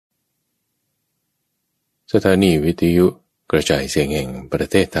สถานีวิทยุกระจายเสียงแห่งประ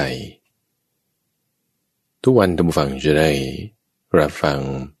เทศไทยทุกวันท่านผู้ฟังจะได้รับฟัง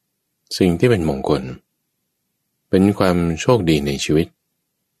สิ่งที่เป็นมงคลเป็นความโชคดีในชีวิต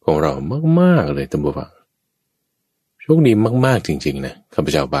ของเรามากๆเลยท่านผู้ฟังโชคดีมากๆจริงๆนะข้าพ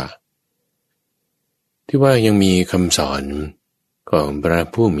เจ้าบ่าที่ว่ายังมีคำสอนของพระ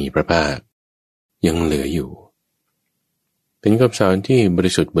ผู้มีพระภาคยังเหลืออยู่เป็นคำสอนที่บ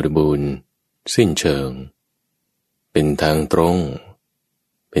ริสุทธิ์บริบูรณ์สิ้นเชิงเป็นทางตรง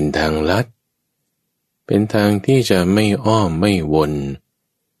เป็นทางลัดเป็นทางที่จะไม่อ้อมไม่วน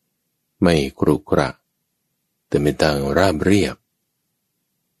ไม่กรุกระแต่เป็นทางราบเรียบ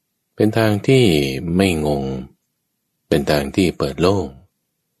เป็นทางที่ไม่งงเป็นทางที่เปิดโล่ง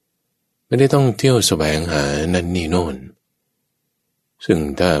ไม่ได้ต้องเที่ยวแสวงหานั่นนี่โน่นซึ่ง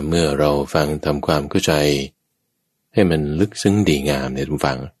ถ้าเมื่อเราฟังทำความเข้าใจให้มันลึกซึ้งดีงามในทุก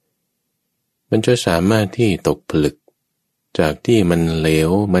ฟังมันจะสามารถที่ตกผลึกจากที่มันเหล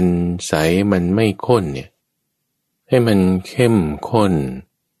วมันใสมันไม่ข้นเนี่ยให้มันเข้มข้น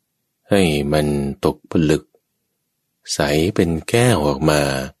ให้มันตกผลึกใสเป็นแก้วออกมา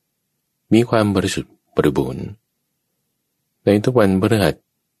มีความบริสุทธิ์บริบูรณ์ในทุกวันพฤหัส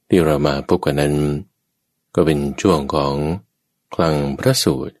ที่เรามาพบกันนั้นก็เป็นช่วงของคลังพระ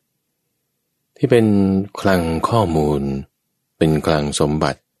สูตรที่เป็นคลังข้อมูลเป็นคลังสม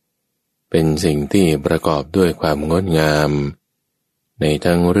บัติเป็นสิ่งที่ประกอบด้วยความงดงามใน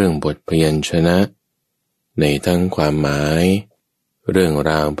ทั้งเรื่องบทพยัญชนะในทั้งความหมายเรื่อง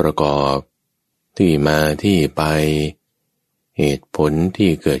ราวประกอบที่มาที่ไปเหตุผลที่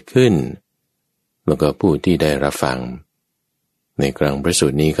เกิดขึ้นแล้วก็ผู้ที่ได้รับฟังในครั้งพระสู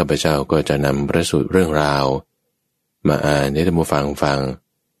ตรนี้ข้าพเจ้าก็จะนำพระสูตรเรื่องราวมาอ่านให้ท่านผู้ฟังฟัง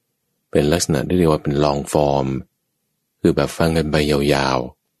เป็นลักษณะที่เรียกว่าเป็นลองฟอร์มคือแบบฟังกันไปยาว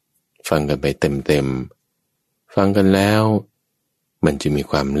ๆฟังกันไปเต็มๆฟังกันแล้วมันจะมี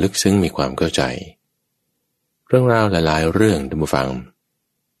ความลึกซึ้งมีความเข้าใจเรื่องราวหลายๆเรื่องท่านผู้ฟัง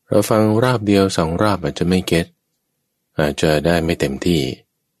เราฟังรอบเดียว2 รอบอาจจะไม่เก็ตอาจจะได้ไม่เต็มที่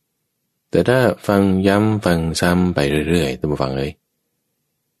แต่ถ้าฟังย้ำฟังซ้ำไปเรื่อยๆท่านผู้ฟังเลย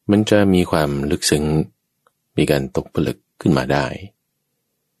มันจะมีความลึกซึ้งมีการตกผลึกขึ้นมาได้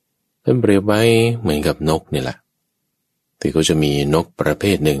ท่านเปรียบไว้เหมือนกับนกนี่แหละที่เขาจะมีนกประเภ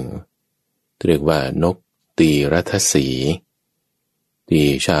ทหนึ่งเรียกว่านกตีรัฐสีที่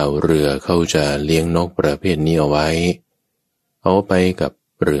ชาวเรือเขาจะเลี้ยงนกประเภทนี้เอาไว้เอาไปกับ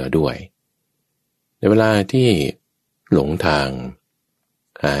เรือด้วยในเวลาที่หลงทาง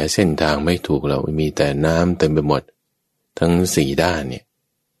หาเส้นทางไม่ถูกเรามีแต่น้ำเต็มไปหมดทั้ง4 ด้านเนี่ย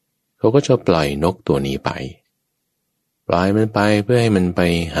เขาก็จะปล่อยนกตัวนี้ไปปล่อยมันไปเพื่อให้มันไป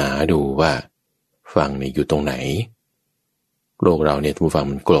หาดูว่าฝั่งเนี่ยอยู่ตรงไหนโลกเราเนี่ยผู้ฟัง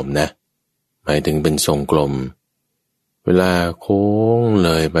มันกลมนะหมายถึงเป็นทรงกลมเวลาโค้งเล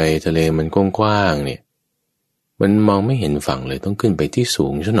ยไปทะเลมันกว้างๆเนี่ยมันมองไม่เห็นฝั่งเลยต้องขึ้นไปที่สู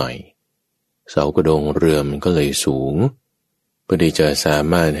งซะหน่อยเสากระโดงเรือมันก็เลยสูงเพื่อที่จะสา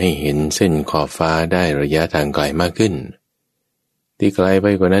มารถให้เห็นเส้นขอบฟ้าได้ระยะทางไกลมากขึ้นที่ไกลไป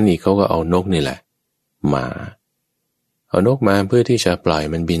กว่านั้นอีกเขาก็เอานกนี่แหละมาเอานกมาเพื่อที่จะปล่อย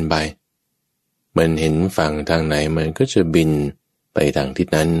มันบินไปมันเห็นฝั่งทางไหนมันก็จะบินไปทางทิศ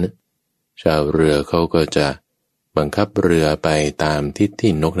นั้นชาวเรือเขาก็จะบังคับเรือไปตามทิศ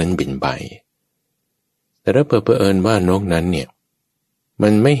ที่นกนั้นบินไปแต่ถ้าเผอิญว่านกนั้นเนี่ยมั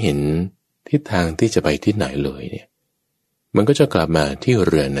นไม่เห็นทิศทางที่จะไปทิศไหนเลยเนี่ยมันก็จะกลับมาที่เ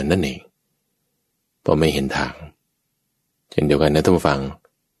รือนั้นนั่นเองเพราะไม่เห็นทางเช่นเดียวกันนะท่านผู้ฟัง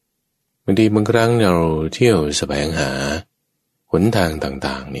บางทีบางครั้งเราเที่ยวแสวงหาหนทาง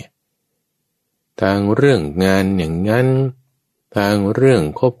ต่างๆเนี่ยทางเรื่องงานอย่างนั้นทางเรื่อง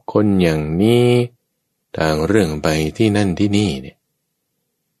คบคนอย่างนี้ทางเรื่องไปที่นั่นที่นี่เนี่ย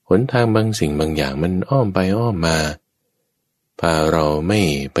หนทางบางสิ่งบางอย่างมันอ้อมไปอ้อมมาพาเราไม่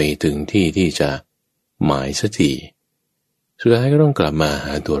ไปถึงที่ที่จะหมายสักทีสุดท้ายก็ต้องกลับมาห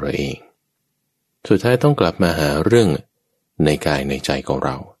าตัวเราเองสุดท้ายต้องกลับมาหาเรื่องในกายในใจของเร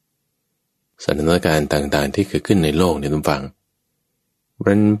าสถานการณ์ต่างๆที่เกิดขึ้นในโลกเนี่ยท่านฟัง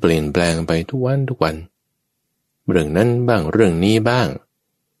มันเปลี่ยนแปลงไปทุกวันเรื่องนั้นบ้างเรื่องนี้บ้าง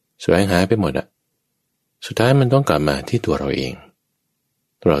แสวงหาไปหมดอะสุดท้ายมันต้องกลับมาที่ตัวเราเอง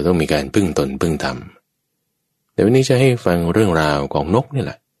เราต้องมีการพึ่งตนพึ่งธรรมเดี๋ยววันนี้จะให้ฟังเรื่องราวของนกนี่แ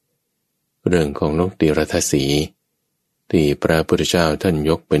หละเรื่องของนกตีรัฐสีที่พระพุทธเจ้าท่าน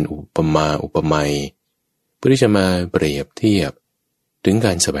ยกเป็นอุปมาอุปไมยเพื่อที่จะมาเปรียบเทียบถึงก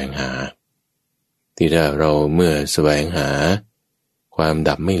ารแสวงหาที่ถ้าเราเมื่อแสวงหาความ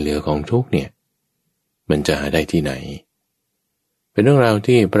ดับไม่เหลือของทุกข์เนี่ยมันจะหาได้ที่ไหนเป็นเรื่องราว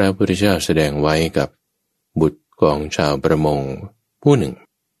ที่พระพุทธเจ้าแสดงไว้กับ บุตรของชาวประมงผู้หนึ่ง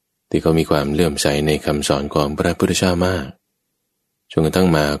ที่เขามีความเลื่อมใสในคำสอนของพระพุทธเจ้ามากจนกระทั่ง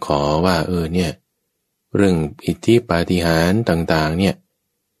มาขอว่าเนี่ยเรื่องอิทธิปาฏิหาริย์ต่างๆเนี่ย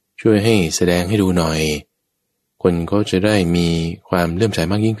ช่วยให้แสดงให้ดูหน่อยคนเขาจะได้มีความเลื่อมใส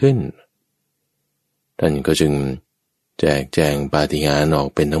มากยิ่งขึ้นท่านก็จึงแจกแจงปาฏิหาริย์ออก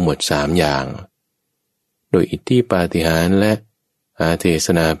เป็นทั้งหมด3อย่างโดยอิทธิปาฏิหาริย์และอาเทศ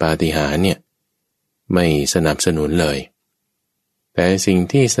นาปาฏิหาริย์เนี่ยไม่สนับสนุนเลยแต่สิ่ง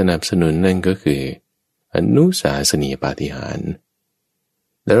ที่สนับสนุนนั่นก็คืออนุสาสนียปาฏิหาริย์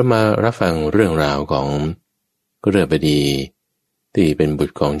แล้วมารับฟังเรื่องราวของฤบดีที่เป็นบุต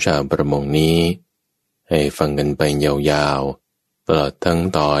รของชาวประมงนี้ให้ฟังกันไปยาวๆตลอดทั้ง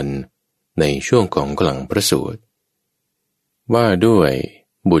ตอนในช่วงของกลางพระสูตรว่าด้วย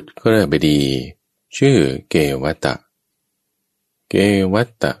บุตรฤบดีชื่อเกวัตตะเกวัต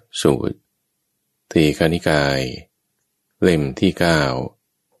ตะสูตรทีฆนิกายเล่มที่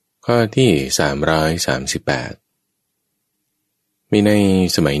9ข้อที่338มีใน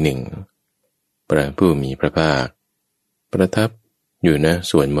สมัยหนึ่งพระผู้มีพระภาคประทับอยู่ณ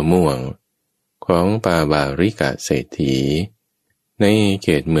สวนมะม่วงของปาบาริกะเศรษฐีในเข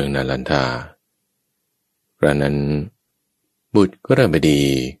ตเมืองนาลันทาครั้งนั้นบุตรฤบดี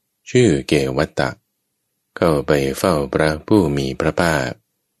ชื่อเกวัตตะเข้าไปเฝ้าพระผู้มีพระภาค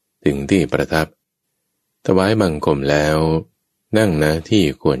ถึงที่ประทับถวายบังคมแล้วนั่งณที่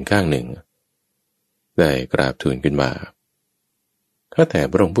ควรข้างหนึ่งได้กราบทูลขึ้นว่าข้าแต่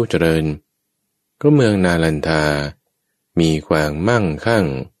พระองค์ผู้เจริญก็เมืองนาลันทามีความมั่งคั่ง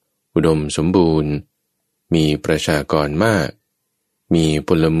อุดมสมบูรณ์มีประชากรมากมีพ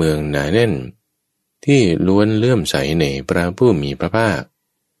ลเมืองหนาแน่นที่ล้วนเลื่อมใสในพระผู้มีพระภาค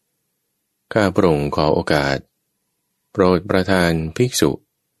ข้าพระองค์ขอโอกาสโปรดประทานภิกษุ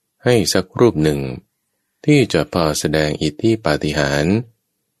ให้สักรูปหนึ่งที่จะพอแสดงอิทธิปาฏิหาริย์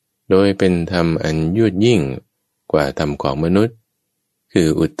โดยเป็นธรรมอันยืดยิ่งกว่าธรรมของมนุษย์คือ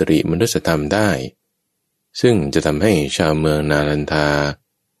อุตริมนุสธรรมได้ซึ่งจะทำให้ชาวเมืองนาลันทา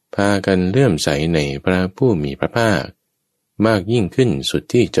พากันเลื่อมใสในพระผู้มีพระภาคมากยิ่งขึ้นสุด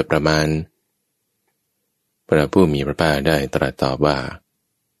ที่จะประมาณพระผู้มีพระภาคได้ตรัสตอบว่า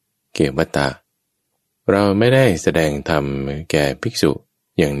เกวัตตะเราไม่ได้แสดงธรรมแก่ภิกษุ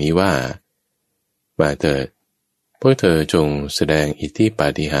อย่างนี้ว่ามาเถิดพวกเธอจงแสดงอิทธิปา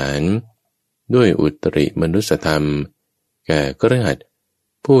ฏิหาริย์ด้วยอุตริมนุสธรรมแก่คฤหัสถ์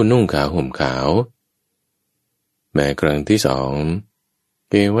ผู้นุ่งขาวห่มขาวแม้ครั้งที่2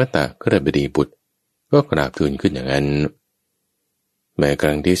เกวัตตะฤบดีบุตรก็กราบทูลขึ้นอย่างนั้นแม้ค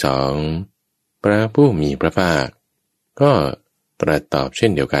รั้งที่2พระผู้มีพระภาคก็ตรัสตอบเช่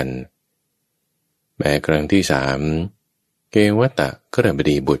นเดียวกันแม้ครั้งที่3เกวัตตะฤบ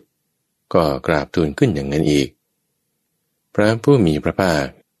ดีบุตรก็กราบทูลขึ้นอย่างนั้นอีกพระผู้มีพระภาค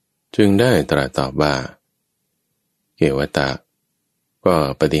จึงได้ตรัสตอบว่าเกวัตตะก็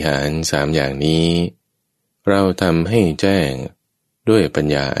ปาฏิหาริย์3อย่างนี้เราทำให้แจ้งด้วยปัญ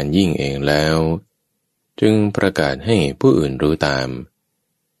ญาอันยิ่งเองแล้วจึงประกาศให้ผู้อื่นรู้ตาม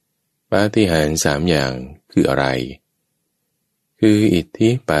ปาฏิหาริย์3อย่างคืออะไรคืออิทธิ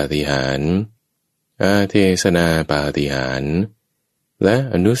ปาฏิหาริย์อาเทศนาปาฏิหาริย์และ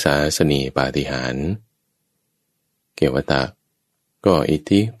อนุสาสนีปาฏิหาริย์เกวัตตะก็อิท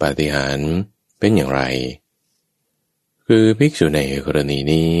ธิปาฏิหาริย์เป็นอย่างไรคือภิกษุในกรณี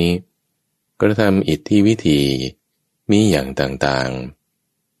นี้กระทำอิทธิวิธีมีอย่างต่าง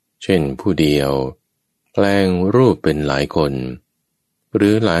ๆเช่นผู้เดียวแปลงรูปเป็นหลายคนหรื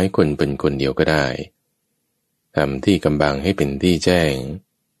อหลายคนเป็นคนเดียวก็ได้ทำที่กำบังให้เป็นที่แจ้ง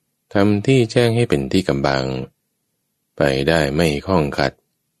ทำที่แจ้งให้เป็นที่กำบังไปได้ไม่ข้องขัด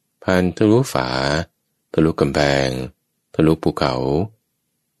ผ่านทะลุฝาทะลุกำแพงทะลุภูเขา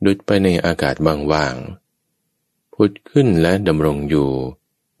ดุจไปในอากาศว่างๆผุดขึ้นและดำรงอยู่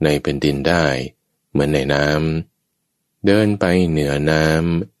ในเป็นดินได้เหมือนในน้ำเดินไปเหนือน้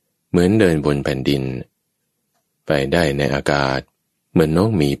ำเหมือนเดินบนแผ่นดินไปได้ในอากาศเหมือนนก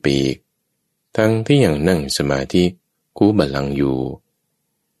มีปีกทั้งที่ยังนั่งสมาธิคูบัลลังก์อยู่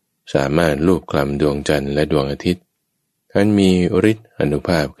สามารถลูบคลำดวงจันทร์และดวงอาทิตย์อันมีฤทธิ์อานุภ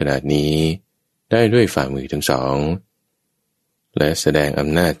าพขนาดนี้ได้ด้วยฝ่ามือทั้งสองและแสดงอ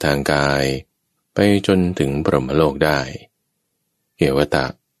ำนาจทางกายไปจนถึงพรหมโลกได้เกวัตตะ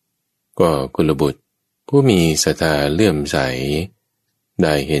ก็กุลบุตรผู้มีศรัทธาเลื่อมใสไ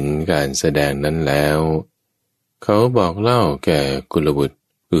ด้เห็นการแสดงนั้นแล้วเขาบอกเล่าแก่กุลบุตร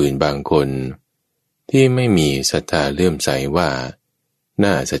อื่นบางคนที่ไม่มีศรัทธาเลื่อมใสว่าน่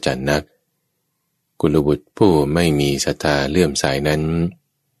าอัศจรรย์นักกุลบุตรผู้ไม่มีศรัทธาเลื่อมใสนั้น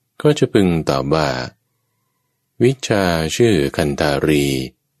ก็จะพึงตอบว่า วิชาชื่อคันธารี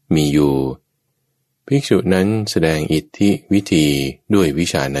มีอยู่ภิกษุนั้นแสดงอิทธิวิธีด้วยวิ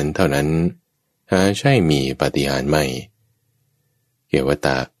ชานั้นเท่านั้นหาใช่มีปาฏิหาริย์ไม่เกวต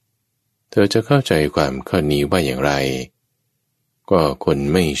ะเธอจะเข้าใจความข้อนี้ว่าอย่างไรก็คน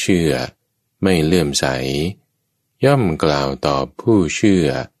ไม่เชื่อไม่เลื่อมใสย่อมกล่าวตอบผู้เชื่อ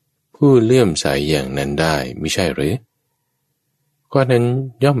ผู้เลื่อมใสอย่างนั้นได้มิใช่หรือข้อนั้น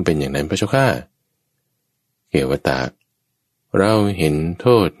ย่อมเป็นอย่างนั้นพระเจ้าข้าเกวตะเราเห็นโท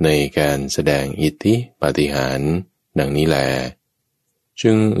ษในการแสดงอิทธิปาฏิหาริย์ดังนี้แล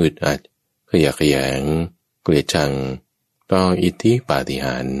จึงอึดอัดขยะแขยงเกลียดชังต่ออิทธิปาฏิห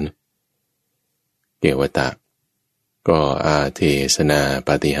าริย์เกวตะก็อาเทศนาป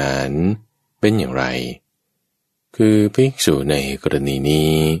าฏิหาริย์เป็นอย่างไรคือภิกษุในกรณี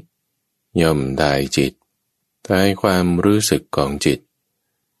นี้ย่อมทายจิตทายความรู้สึกของจิต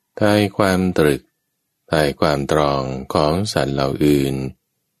ทายความตรึกทายความตรองของสัตว์เหล่าอื่น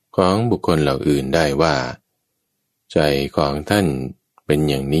ของบุคคลเหล่าอื่นได้ว่าใจของท่านเป็น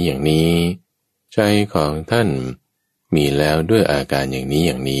อย่างนี้อย่างนี้ใจของท่านมีแล้วด้วยอาการอย่างนี้อ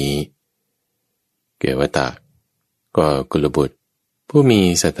ย่างนี้เกวตะก็กุลบุตรผู้มี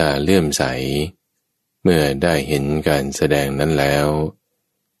ศรัทธาเลื่อมใสเมื่อได้เห็นการแสดงนั้นแล้ว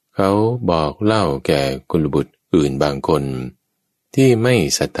เขาบอกเล่าแก่กุลบุตรอื่นบางคนที่ไม่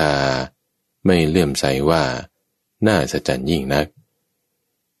ศรัทธาไม่เลื่อมใสว่าน่าสะใจยิ่งนัก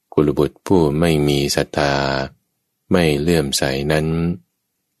กุลบุตรผู้ไม่มีศรัทธาไม่เลื่อมใสนั้น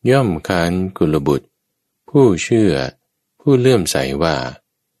ย่อมค้านกุลบุตรผู้เชื่อผู้เลื่อมใสว่า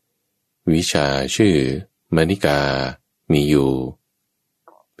วิชาชื่อมณิกามีอยู่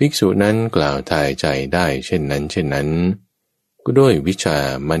ภิกษุนั้นกล่าวทายใจได้เช่นนั้นก็ด้วยวิชา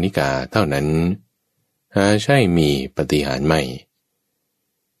มณิกาเท่านั้นหาใช่มีปาฏิหาริย์ไม่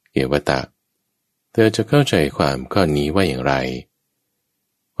เกวตะเธอจะเข้าใจความข้อนี้ว่าอย่างไร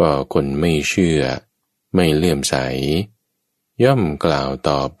ก็คนไม่เชื่อไม่เลื่อมใสย่อมกล่าวต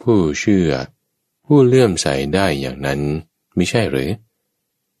อบผู้เชื่อผู้เลื่อมใสได้อย่างนั้นมิใช่หรือ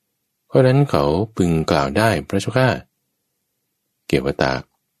เพราะนั้นเขาพึงกล่าวได้พระเจ้าข้าเกวตะ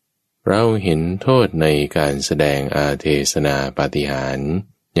เราเห็นโทษในการแสดงอาเทศนาปาฏิหาริย์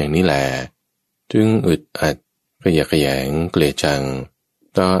อย่างนี้แลจึงอึดอัดขยะแขยงเกลียดชัง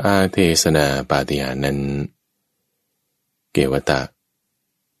ต่ออาเทศนาปาฏิหาริย์นั้นเกวตะ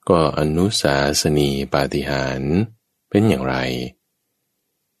ก็อนุสาสนีปาฏิหาริย์เป็นอย่างไร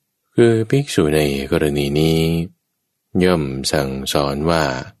คือภิกษุในกรณีนี้ย่อมสั่งสอนว่า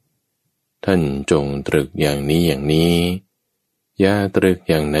ท่านจงตรึกอย่างนี้อย่างนี้อย่าตรึก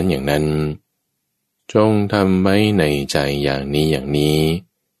อย่างนั้นอย่างนั้นจงทำไว้ในใจอย่างนี้อย่างนี้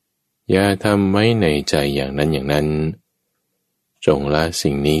อย่าทำไว้ในใจอย่างนั้นอย่างนั้นจงละ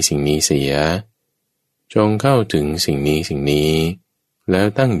สิ่งนี้สิ่งนี้เสียจงเข้าถึงสิ่งนี้สิ่งนี้แล้ว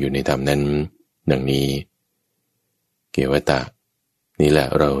ตั้งอยู่ในธรรมนั้นดังนี้เกวตะนี่แหละ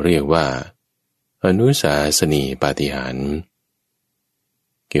เราเรียกว่าอนุสาสนีปาฏิหาริย์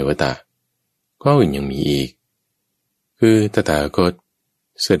เกวตะข้ออื่นยังมีอีกคือตถาคต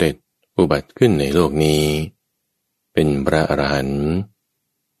เสด็จอุบัติขึ้นในโลกนี้เป็นพระอรหันต์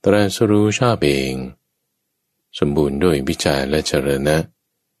ตรัสรู้ชอบเองสมบูรณ์ด้วยวิชาและจรณะ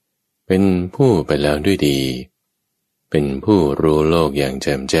เป็นผู้ไปแล้วด้วยดีเป็นผู้รู้โลกอย่างแ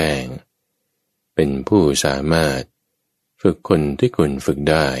จ่มแจ้งเป็นผู้สามารถฝึกคนที่ควรฝึก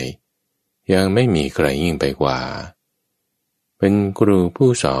ได้ยังไม่มีใครยิ่งไปกว่าเป็นครูผู้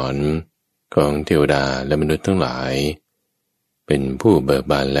สอนของเทวดาและมนุษย์ทั้งหลายเป็นผู้เบิก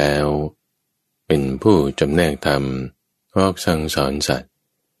บานแล้วเป็นผู้จำแนกธรรมออกสั่งสอนสัตว์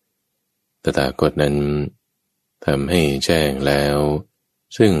ตถาคตนั้นทำให้แจ้งแล้ว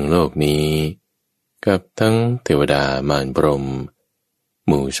ซึ่งโลกนี้กับทั้งเทวดามารพรหมห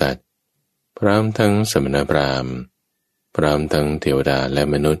มู่สัตว์พร้อมทั้งสมณพราหมณ์พร้อมทั้งเทวดาและ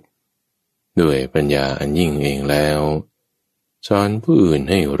มนุษย์ด้วยปัญญาอันยิ่งเองแล้วสอนผู้อื่น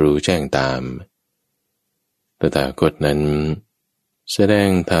ให้รู้แจ้งตามตถาคตนั้นแสดง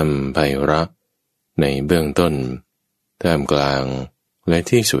ธรรมไพเราะในเบื้องต้นท่ามกลางและ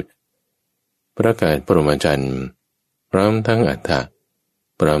ที่สุดประกาศปรมาจารย์พร้อมทั้งอรรถะ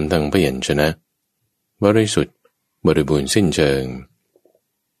พร้อมทั้งพยัญชนะบริสุทธิ์บริบูรณ์สิ้นเชิง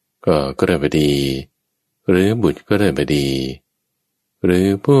ก็กฤหบดีหรือบุตรกฤหบดีหรือ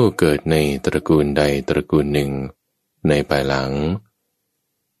ผู้เกิดในตระกูลใดตระกูลหนึ่งในภายหลัง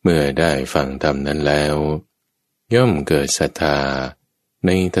เมื่อได้ฟังธรรมนั้นแล้วย่อมเกิดศรัทธาใน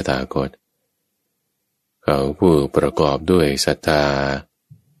ตถาคตเขาผู้ประกอบด้วยศรัทธา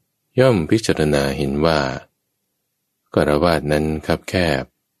ย่อมพิจารณาเห็นว่ากรวาสนั้นคับแคบ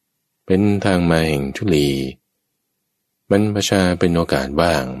เป็นทางมาแห่งทุลี บรรพชาเป็นโอกาส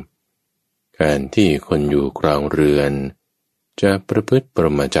ว่างการที่คนอยู่ครองเรือนจะประพฤติพร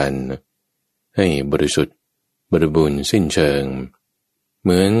หมจรรย์ให้บริสุทธิ์บริบูรณ์สิ้นเชิงเห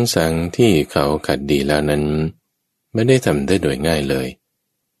มือนสังที่เขาขัดดีแล้วนั้นไม่ได้ทำได้โดยง่ายเลย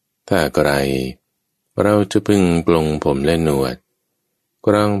ถ้าไกลเราจะพึงปลงผมและหนวดก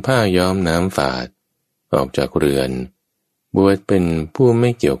รองผ้าย้อมน้ำฝาดออกจากเรือนบวชเป็นผู้ไม่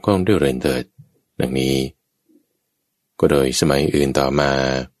เกี่ยวข้องด้วยเรือนเถิดดังนี้ก็โดยสมัยอื่นต่อมา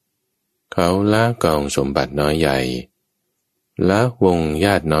เขาละกองสมบัติน้อยใหญ่ละวงญ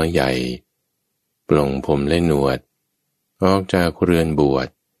าติน้อยใหญ่ปลงผมและหนวดออกจากเรือนบวช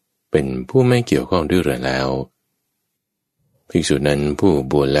เป็นผู้ไม่เกี่ยวข้องด้วยเรือนแล้วภิกษุนั้นผู้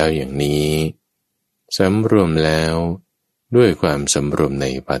บวชแล้วอย่างนี้สำรวมแล้วด้วยความสำรวมใน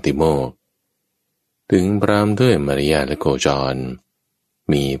ปาติโมกข์ถึงพร้อมด้วยมารยาทและโคจร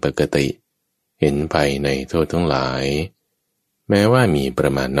มีปกติเห็นภัยในโทษทั้งหลายแม้ว่ามีปร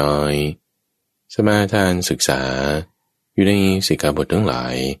ะมาณน้อยสมาทานศึกษาอยู่ในสิกขาบททั้งหลา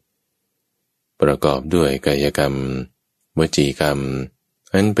ยประกอบด้วยกายกรรมวจีกรรม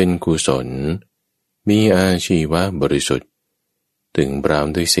อันเป็นกุศลมีอาชีวะบริสุทธิ์ถึงพร้อม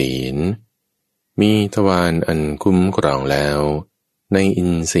ด้วยศีลมีทวารอันคุ้มครองแล้วในอิ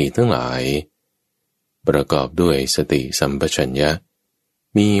นทรีย์ทั้งหลายประกอบด้วยสติสัมปชัญญะ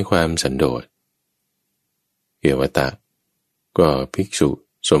มีความสันโดษเยวตะก็ภิกษุ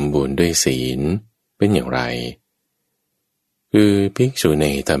สมบูรณ์ด้วยศีลเป็นอย่างไรคือภิกษุใน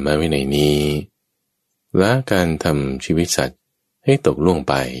ธรรมวินัยนี้ละการทำชีวิตสัตว์ให้ตกล่วง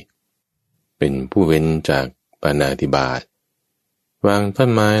ไปเป็นผู้เว้นจากปาณาติบาตวางต้น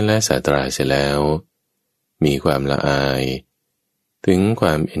ไม้และสาตราเสร็จแล้วมีความละอายถึงคว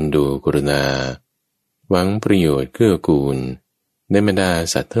ามเอ็นดูกรุณาหวังประโยชน์เกื้อกูลในบรรดา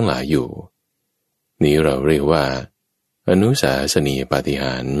สัตว์ทั้งหลายอยู่นี้เราเรียกว่าอนุสาสนียปาฏิห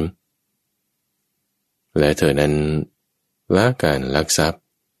าริย์และเธอนั้นละการลักทรัพย์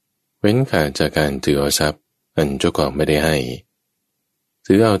เว้นขาดจากการถือเอาทรัพย์อันเจ้าของไม่ได้ให้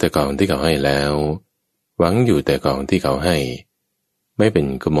ถือเอาแต่ของที่เขาให้แล้วหวังอยู่แต่ของที่เขาให้ไม่เป็น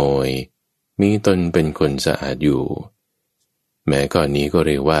ขโมยมีตนเป็นคนสะอาดอยู่แม้ก่อนนี้ก็เ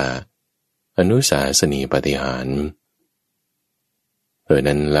รียกว่าอนุสาสนีปาฏิหาริย์เธอ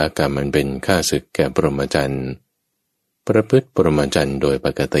นั้นละกรรมมันเป็นข้าศึกแก่พรหมจรรย์ประพฤติพรหมจรรย์โดยป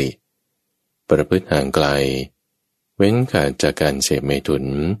กติประพฤติห่างไกลเว้นขาดจากการเสพเมถุน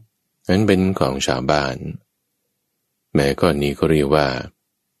นั้นเป็นของชาวบ้านแม้ก่อนนี้ก็เรียกว่า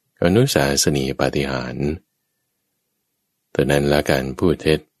อนุสาสนีปาฏิหาริย์เธอนั้นละการพูดเ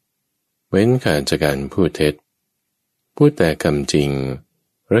ท็จเว้นขาดจากการพูดเท็จพูดแต่คำจริง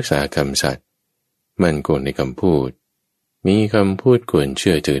รักษาคำสัตย์มั่นคงในคำพูดมีคำพูดควรเ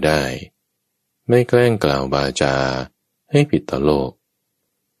ชื่อถือได้ไม่แกล้งกล่าววาจาให้ผิดต่อโลก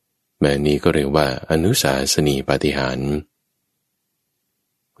แม้นี้ก็เรียกว่าอนุสาสนีปาฏิหาริย์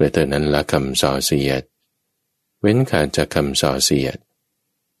และเธอนั้นละคำส่อเสียดเว้นขาดจากคำส่อเสียด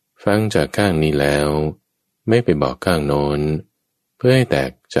ฟังจากข้างนี้แล้วไม่ไปบอกข้างโน้นเพื่อให้แต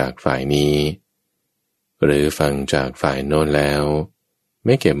กจากฝ่ายนี้หรือฟังจากฝ่ายโน้นแล้วไ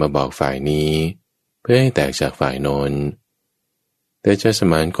ม่เก็บมาบอกฝ่ายนี้เพื่อให้แตกจากฝ่ายโน้นแต่จะส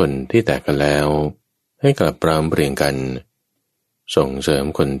มานคนที่แตกกันแล้วให้กลับพร้อมเพรียงกันส่งเสริม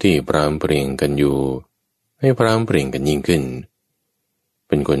คนที่พร้อมเพรียงกันอยู่ให้พร้อมเพรียงกันยิ่งขึ้นเ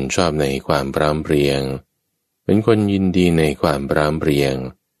ป็นคนชอบในความพร้อมเพรียงเป็นคนยินดีในความพร้อมเพรียง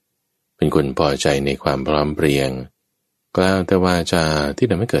เป็นคนพอใจในความพร้อมเพรียงกล่าวแต่วาจาที่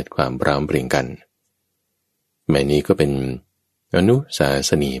ทำให้เกิดความพร้อมเพรียงกันแม้นี้ก็เป็นอนุสา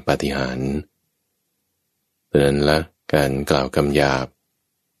สนีปาฏิหาริย์ดังนั้นละการกล่าวคำหยาบ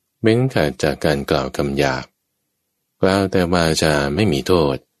เว้นขาดจากการกล่าวคำหยาบกล่าวแต่วาจาไม่มีโท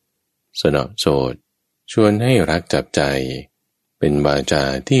ษสนอโสดชวนให้รักจับใจเป็นวาจา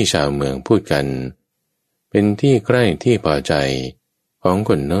ที่ชาวเมืองพูดกันเป็นที่ใกล้ที่พอใจของค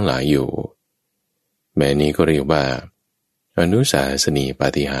นทั้งหลายอยู่แม้นี้ก็เรียกว่าอนุสาสนีปา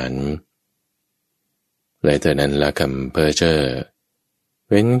ฏิหาริย์และเธอนั้นละคำเพ้อเจ้อ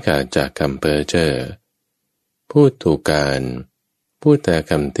เว้นขาดจากคำเพ้อเจ้อพูดถูกการพูดแต่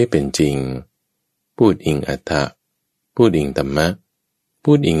คำที่เป็นจริงพูดอิงอัตถะพูดอิงธรรมะ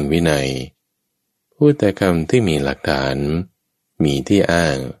พูดอิงวินัยพูดแต่คำที่มีหลักฐานมีที่อ้า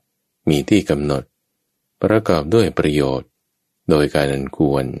งมีที่กำหนดประกอบด้วยประโยชน์โดยการอันค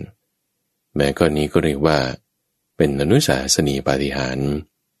วรแม้ข้อนี้ก็เรียกว่าเป็นอนุสาสนีปาฏิหาริย์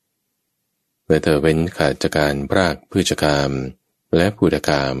และเธอเว้นขาดจากการพรากพืชกรรมและภูต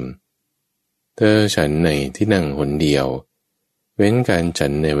กรรมเธอฉันในที่นั่งหนเดียวเว้นการฉั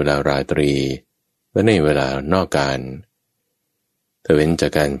นในเวลาราตรีและในเวลานอกการ ถ้าเว้นจา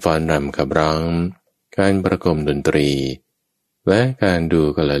กการฟ้อนรำขับร้องการประกมดนตรีและการดู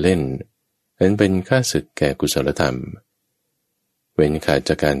กละเล่นนั้นเป็นข้าศึกแก่กุศลธรรมเว้นขาด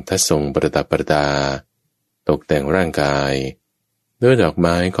จากการทัดทรงประดับประดาตกแต่งร่างกายด้วยดอกไ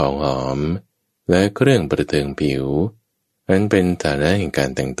ม้ของหอมและเครื่องประเทืองผิวนั้นเป็นฐานะแห่งการ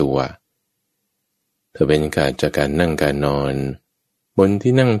แต่งตัวถ้าเป็นขาดจากการนั่งการนอนบน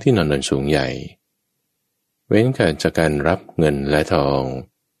ที่นั่งที่นอนสูงใหญ่เว้นขาดจากการรับเงินและทอง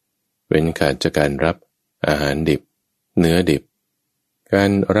เว้นขาดจากการรับอาหารดิบเนื้อดิบกา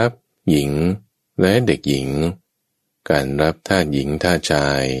รรับหญิงและเด็กหญิงการรับทาสหญิงทาสชา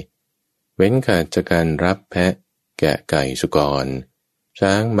ยเว้นขาดจากการรับแพะแกะไก่สุกร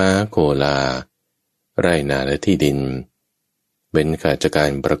ช้างม้าโคลาไร่นาและที่ดินเว้นขาดจากกา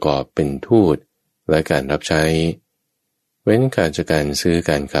รประกอบเป็นทูตและการรับใช้เว้นขาดจากการซื้อ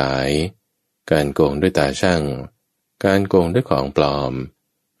การขายการโกงด้วยตาช่างการโกงด้วยของปลอม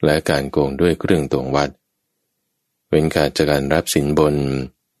และการโกงด้วยเครื่องตวงวัดเว้นขาดจากการรับสินบน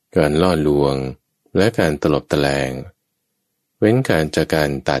การล่อลวงและการตลบตะแลงเว้นขาดจากการ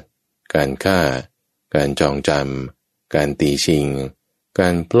ตัดการฆ่าการจองจำการตีชิงกา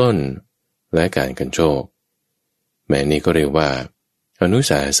รปล้นและการกันโชคแม้นี้ก็เรียกว่าอนุ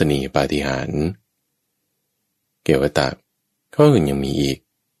สาสนีปาฏิหาริย์เกวตะข้ออื่นยังมีอีก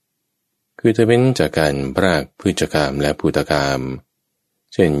คือจะเป็นจากการพรากพืชกามและภูตกาม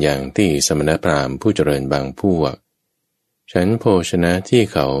เช่นอย่างที่สมณพราหมณ์ผู้เจริญบางพวกฉันโภชนะที่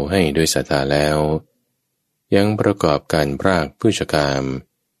เขาให้ด้วยศรัทธาแล้วยังประกอบการพรากพืชกาม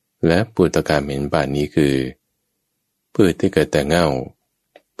และภูตกามเห็นป่านนี้คือพืชที่เกิดแต่เง่า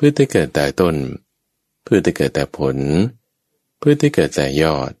พืชที่เกิดแต่ต้นพืชที่เกิดแต่ผลพืชที่เกิดแต่ย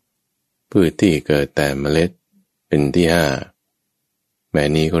อดพืชที่เกิดแต่เมล็ดเป็นที่ห้าแม้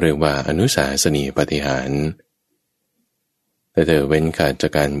นี้ก็เรียกว่าอนุสาสนีปาฏิหาริย์แต่เธอเว้นขาดจา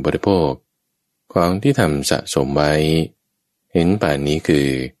กการบริโภคของที่ทำสะสมไว้เห็นป่านนี้คือ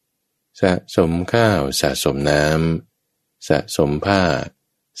สะสมข้าวสะสมน้ำสะสมผ้า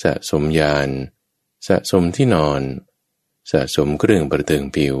สะสมยานสะสมที่นอนสะสมเครื่องประเทือง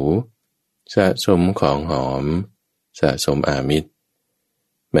ผิวสะสมของหอมสะสมอามิตร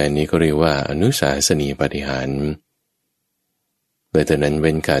แม้นี้ก็เรียกว่าอนุสาสนีปาฏิหาริย์แต่เธอนั้นเ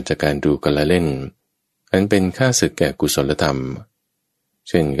ว้นขาดจากการดูกละเล่นอันเป็นข้าศึกแก่กุศลธรรมเ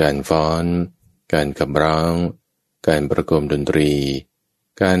ช่นการฟ้อนการขับร้องการประกมดนตรี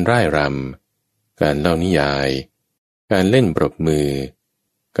การร่ายรำการเล่านิยายการเล่นปรบมือ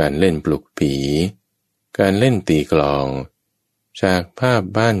การเล่นปลุกผีการเล่นตีกลองฉากภาพ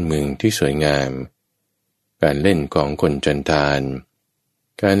บ้านเมืองที่สวยงามการเล่นของคนจันทาน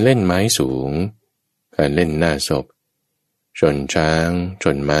การเล่นไม้สูงการเล่นหน้าศพชนช้างช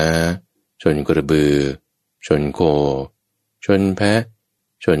นม้าชนกระบือชนโคชนแพะ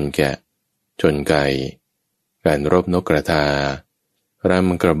ชนแกะชนไก่การรบนกกระทาร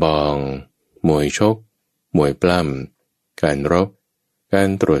ำกระบองมวยชกมวยปล้ำการรบการ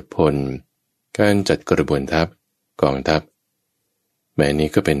ตรวจพลการจัดกระบวนทัพกองทัพแม้นี้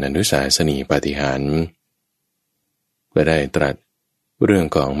ก็เป็นอนุสาสนีปาฏิหาริย์และได้ตรัสเรื่อง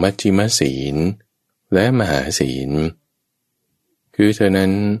ของมัชฌิมศีลและมหาศีลคือเธอนั้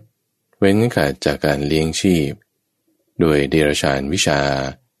นเว้นขาดจากการเลี้ยงชีพโดยเดรัจฉานวิชา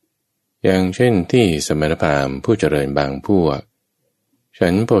อย่างเช่นที่สมณพราหมณ์ผู้เจริญบางพวกฉั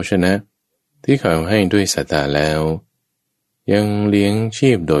นโภชนะที่เขาให้ด้วยศรัทธาแล้วยังเลี้ยงชี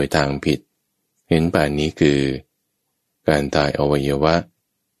พโดยทางผิดเห็นป่านนี้คือการตายอวัยวะ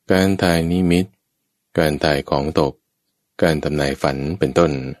การตายนิมิตการตายของตกการทำนายฝันเป็นต้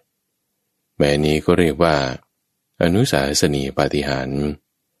นแม้นี้ก็เรียกว่าอนุสาสนีปาฏิหาริย์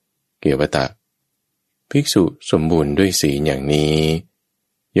เกวตะภิกษุสมบูรณ์ด้วยศีลอย่างนี้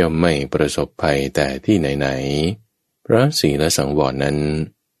ย่อมไม่ประสบภัยแต่ที่ไหนๆเพราะศีลสังวรนั้น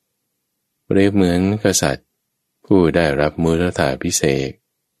เปรียบเหมือนกษัตริย์ผู้ได้รับมุรธาภิเษก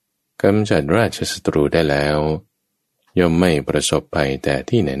กำจัดราชศัตรูได้แล้วย่อมไม่ประสบภัยแต่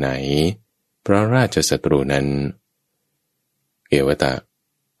ที่ไหนๆเพราะราชศัตรูนั้นเกวตะ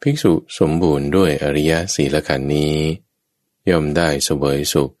ภิกษุสมบูรณ์ด้วยอริยศีลขันธ์นี้ย่อมได้เสวย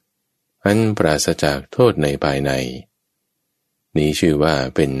สุขอันปราศจากโทษในภายในนี้ชื่อว่า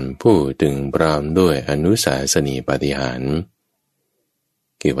เป็นผู้ถึงพร้อมด้วยอนุสาสนีปาฏิหาริย์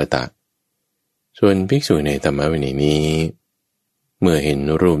เกวตะส่วนภิกษุในธรรมวินัยนี้เมื่อเห็น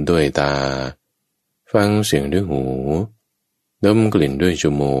รูปด้วยตาฟังเสียงด้วยหูดมกลิ่นด้วยจ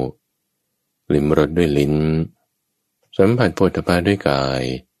มูกลิ้มรสด้วยลิ้นสัมผัสโผฏฐัพพะด้วยกาย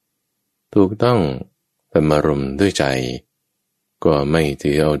ถูกต้องธรรมารมณ์ด้วยใจก็ไม่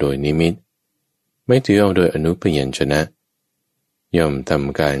ถือเอาโดยนิมิตไม่ถือเอาโดยอนุพยัญชนะ ย่อมท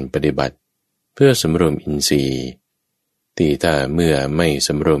ำการปฏิบัติเพื่อสำรวมอินทรีย์ที่ถ้าเมื่อไม่ส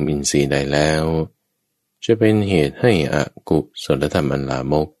ำรวมอินทรีย์ใดแล้วจะเป็นเหตุให้อกุศลธรรมอันลา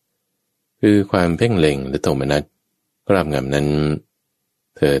มกคือความเพ่งเล็งและโทมนัสครอบงำนั้น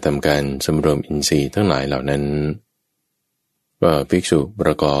เธอทำการสำรวมอินทรีย์ทั้งหลายเหล่านั้นว่าภิกษุป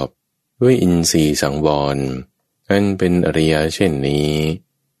ระกอบด้วยอินทรีย์สังวรอันเป็นอริยเช่นนี้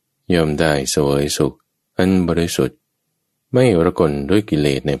ย่อมได้เสวยสุขอันบริสุทธิ์ไม่รกลด้วยกิเล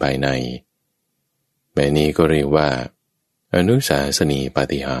สในภายในแบบนี้ก็เรียกว่าอนุสาสนีปา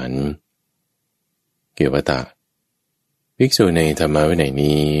ฏิหาริย์เกวตะภิกษุในธรรมวินัย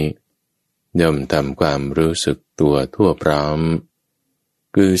นี้ย่อมทำความรู้สึกตัวทั่วพร้อม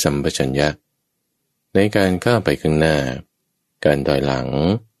คือสัมปชัญญะในการก้าวไปข้างหน้าการถอยหลัง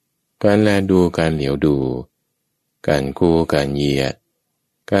การแลดูการเหลียวดูการกู้การเหยียด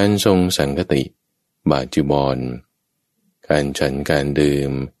การทรงสังคติบาจุบรการฉันการดื่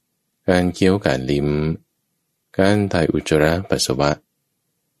มการเคี้ยวการลิ้มการถ่ายอุจจาระปัสสาวะ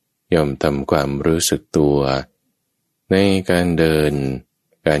ย่อมทำความรู้สึกตัวในการเดิน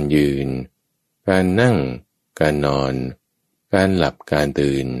การยืนการนั่งการนอนการหลับการ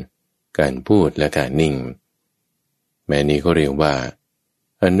ตื่นการพูดและการนิ่งแม้นี้ก็เรียกว่า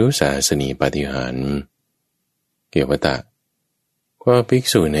อนุสาสนีปาฏิหาริย์เกวตะว่าภิก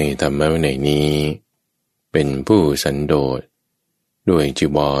ษุในธรรมวินัยนี้เป็นผู้สันโดษด้วยจี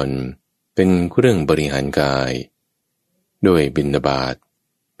วรเป็นเครื่องบริหารกายด้วยบิณฑบาต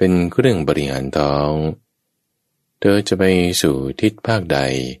เป็นเครื่องบริหารท้องเธอจะไปสู่ทิศภาคใด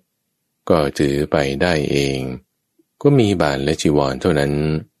ก็ถือไปได้เองก็มีบาตรและจีวรเท่านั้น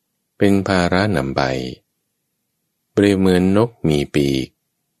เป็นภาระนำไปเปรียบเหมือนนกมีปีก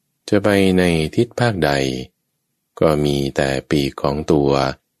จะไปในทิศภาคใดก็มีแต่ปีกของตัว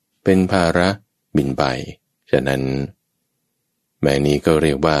เป็นภาระบินไปฉะนั้นแม้นี้ก็เ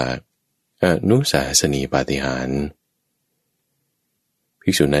รียกว่าอนุสาสนีปาฏิหาริย์ภิ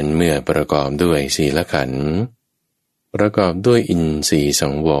กษุนั้นเมื่อประกอบด้วยศีลขันธ์ประกอบด้วยอินทรีย์สั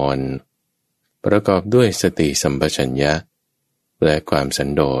งวรประกอบด้วยสติสัมปชัญญะและความสัน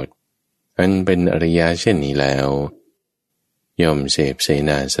โดษอันเป็นอริยะเช่นนี้แล้วย่อมเสพเส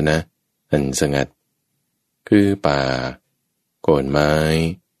นาสนะอันสงัดคือป่าโคนไม้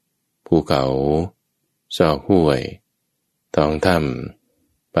ภูเขาซอกห้วยท้องถ้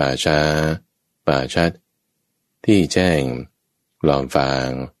ำป่าช้าป่าชัดที่แจ้งลอมฟาง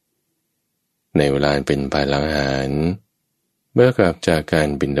ในเวลาเป็นภายหลังอาหารเมื่อกลับจากการ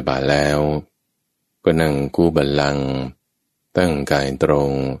บิณฑบาตแล้วก็นั่งคู่บัลลังก์ตั้งกายตร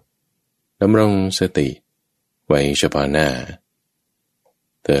งดำรงสติไว้เฉพาะหน้า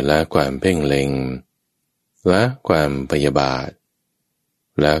เธอละความเพ่งเล็งละความพยาบาท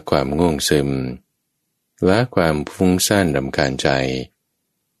ละความง่วงซึมละความฟุ้งซ่านรำคาญใจ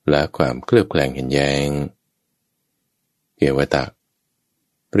ละความเคลือบแคลงเห็นแย้งเกวตะ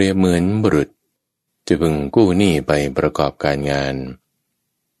เปรียบเหมือนบุรุษจะพึงกู้หนี้ไปประกอบการงาน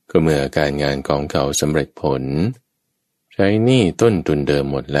ก็เมื่อการงานของเขาสำเร็จผลใช้หนี้ต้นทุนเดิม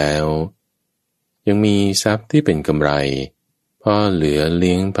หมดแล้วยังมีทรัพย์ที่เป็นกำไรพอเหลือเ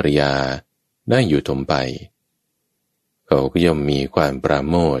ลี้ยงภรรยาได้อยู่ถมไปเขาก็ย่อมมีความปรา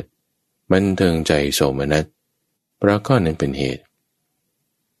โมทย์บันเทิงใจโสมนัสเพราะข้อนั้นเป็นเหตุ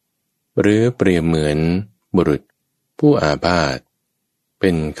หรือเปรียบเหมือนบุรุษผู้อาพาธเป็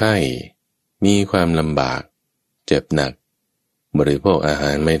นไข้มีความลำบากเจ็บหนักบริโภคอาห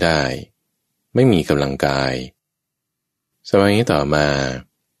ารไม่ได้ไม่มีกำลังกายสมัยต่อมา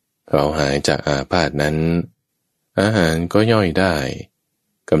เขาหายจากอาพาธนั้นอาหารก็ย่อยได้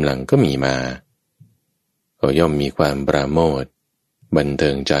กำลังก็มีมาเขาย่อมมีความปราโมทย์บันเทิ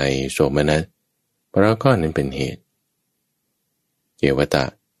งใจโสมนัสเพราะข้อนั้นเป็นเหตุเกวตะ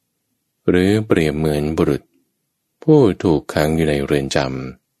หรือเปรียบเหมือนบุรุษผู้ถูกขังอยู่ในเรือนจ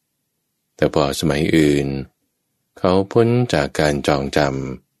ำแต่พอสมัยอื่นเขาพ้นจากการจองจ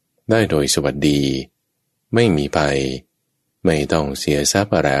ำได้โดยสวัสดีไม่มีภัยไม่ต้องเสียทรัพ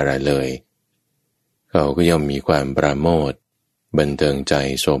ย์อะไรเลยเขาก็ย่อมมีความปราโมทย์บันเทิงใจ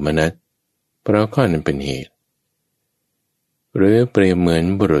โสมนัสเพราะข้อนั้นเป็นเหตุหรือเปรียบเหมือน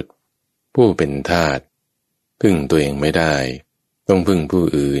บุรุษผู้เป็นทาสพึ่งตัวเองไม่ได้ต้องพึ่งผู้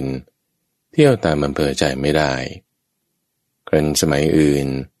อื่นเที่ยวตามอำเภอใจไม่ได้ครั้นสมัยอื่น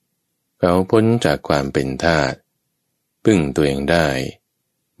เขาพ้นจากความเป็นทาสพึ่งตัวเองได้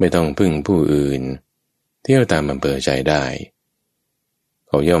ไม่ต้องพึ่งผู้อื่นเที่ยวตามอำเภอใจได้เ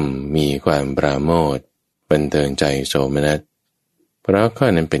ขาย่อมมีความปราโมทย์บันเทิงใจโสมนัสเพราะข้อ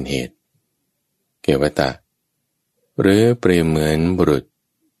นั้นเป็นเหตุเกวตะหรือเปรียบเหมือนบุรุษ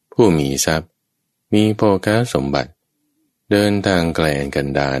ผู้มีทรัพย์มีโภคสมบัติ เดินทางไกลอันกัน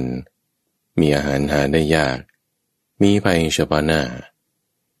ดารมีอาหารหาได้ยากมีภัยเฉพาะหน้า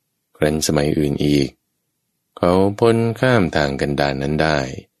ครั้นสมัยอื่นอีกเขาพ้นข้ามทางกันดารนั้นได้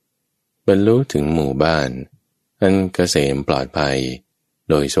บรรลุถึงหมู่บ้านอันเกษมปลอดภัย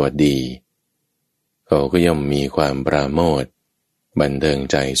โดยสวัสดีเขาก็ย่อมมีความปราโมทย์บันเทิง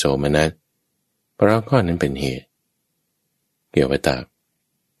ใจโสมนัสเพราะข้อนั้นเป็นเหตุเกี่ยวกับ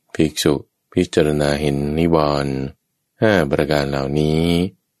ภิกษุพิจารณาเห็นนิวรณ์5ประการเหล่านี้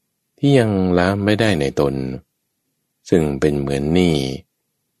ที่ยังละไม่ได้ในตนซึ่งเป็นเหมือนหนี้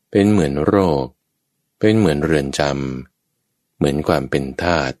เป็นเหมือนโรคเป็นเหมือนเรือนจำเหมือนความเป็นท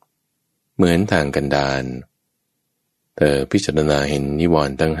าสเหมือนทางกันดารเธอพิจารณาเห็นนิวร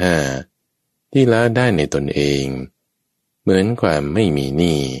ณ์ทั้ง5ที่ละได้ในตนเองเหมือนความไม่มีห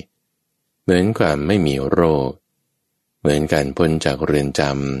นี้เหมือนความไม่มีโรคเหมือนการพ้นจากเรือนจ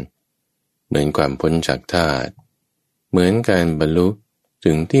ำเหมือนความพ้นจากทาสเหมือนการบรรลุ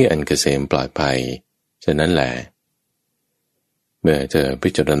ถึงที่อันเกษมปลอดภัยฉะนั้นแหละเมื่อเธอพิ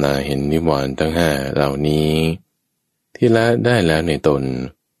จารณาเห็นนิวรณ์ทั้ง5เหล่านี้ที่ละได้แล้วในตน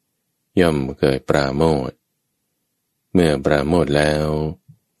ย่อมเกิดปราโมทย์เมื่อปราโมทย์แล้ว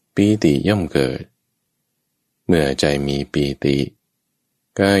ปีติย่อมเกิดเมื่อใจมีปีติ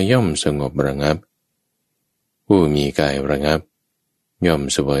กายย่อมสงบระงับผู้มีกายระงับย่อม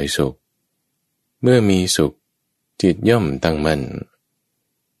เสวยสุขเมื่อมีสุขจิตย่อมตั้งมั่น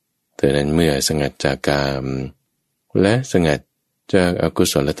เธอนั้นเมื่อสงัดจากกามและสงัดจากอกุ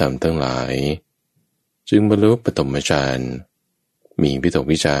ศลธรรมทั้งหลายจึงบรรลุปฐมฌานมีวิตก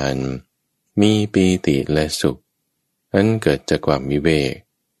วิจารมีปีติและสุขอันเกิดจากความวิเวก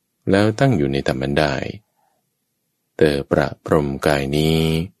แล้วตั้งอยู่ในธรรมนั้นได้เธอประพรมกายนี้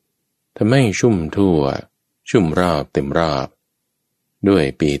ทำให้ชุ่มทั่วชุ่มรอบเต็มรอบด้วย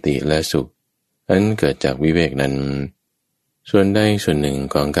ปีติและสุขอันเกิดจากวิเวกนั้นส่วนใดส่วนหนึ่ง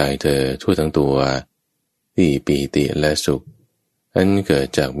ของกายเธอทั่วทั้งตัวที่ปีติและสุขอันเกิด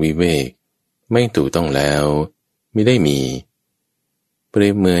จากวิเวกไม่ถูกต้องแล้วมิได้มีเปรี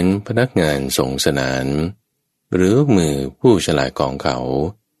ยบเหมือนพนักงานส่งสนานหรือมือผู้ฉลาดของเขา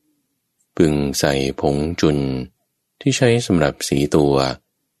พึงใส่ผงจุลที่ใช้สำหรับสีตัว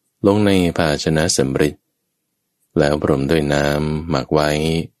ลงในภาชนะสำริดแล้วพรมด้วยน้ำหมักไว้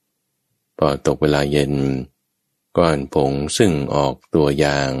พอตกเวลาเย็นก้อนผงซึ่งออกตัวย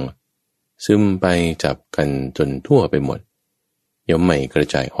างซึมไปจับกันจนทั่วไปหมดย่อมไม่กระ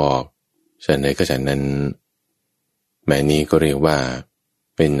จายออกฉันใดก็ฉันนั้นแม้นี้ก็เรียกว่า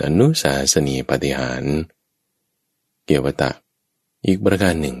เป็นอนุสาสนีปาฏิหาริย์เกี่ยวกับอีกประกา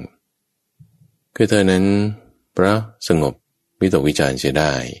รหนึ่งคือเธอนั้นเพราะสงบวิตกวิจารเสียไ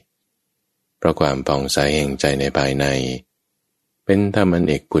ด้เพราะความผ่องใสแห่งใจในภายในเป็นธรรมอัน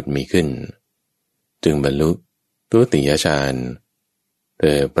เอกผุดมีขึ้นจึงบรรลุทุติยฌานเธ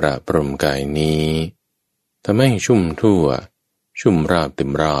อประพรมกายนี้ทำให้ชุ่มทั่วชุ่มรอบเต็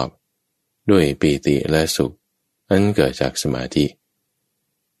มรอบด้วยปีติและสุขอันเกิดจากสมาธิ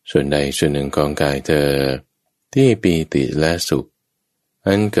ส่วนใดส่วนหนึ่งของกายเธอที่ปีติและสุข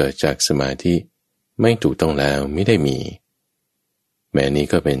อันเกิดจากสมาธิไม่ถูกต้องแล้วไม่ได้มีแม้นี้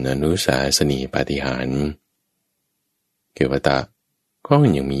ก็เป็นอนุสาสนีปาฏิหาริย์เกวตะก็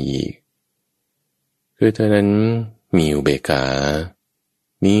ยังมีอีกคือเธอนั้นมีอุเบกขา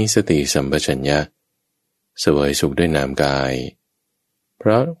มีสติสัมปชัญญะเสวยสุขด้วยนามกายเพร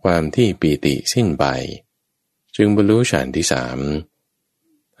าะความที่ปีติสิ้นไปจึงบรรลุฌานที่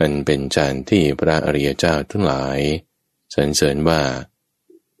3อันเป็นฌานที่พระอริยเจ้าทั้งหลายสรรเสริญว่า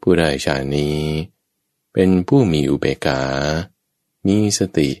ผู้ได้ฌานนี้เป็นผู้มีอุเบกขามีส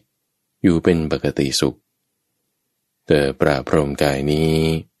ติอยู่เป็นปกติสุขเธอประพรมกายนี้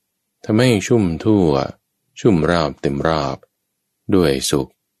ทำให้ชุ่มทั่วชุ่มรอบเต็มรอบด้วยสุข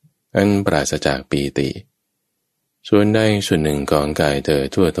อันปราศจากปีติส่วนใดส่วนหนึ่งของกายเธอ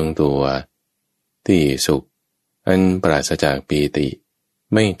ทั่วทั้งตัวที่สุขอันปราศจากปีติ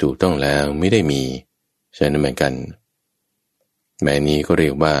ไม่ถูกต้องแล้วไม่ได้มีฉะนั้นเหมือนกันแม้นี้ก็เรี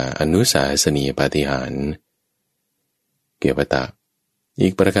ยกว่าอนุสาสนีปาฏิหาริย์เกี่ยวกับอี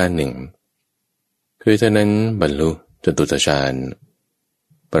กประการหนึ่งคือเธอนั้นบรรลุจตุตฌาน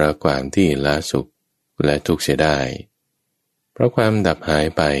เพราะความที่ละสุขและทุกข์เสียได้เพราะความดับหาย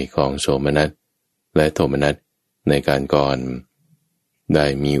ไปของโสมนัสและโทมนัสในการก่อนได้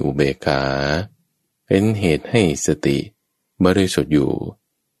มีอุเบกขาเป็นเหตุให้สติบริสุทธิ์อยู่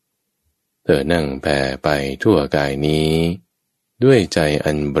เธอนั่งแผ่ไปทั่วกายนี้ด้วยใจ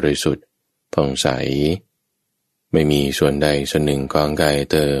อันบริสุทธิ์ผ่องใสไม่มีส่วนใดส่วนหนึ่งของกาย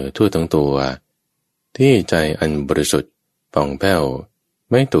เธอทั่วทั้งตัวที่ใจอันบริสุทธิ์ผ่องแผ้ว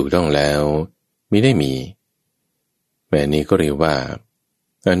ไม่ถูกต้องแล้วมิได้มี แม้นี้ก็เรียกว่า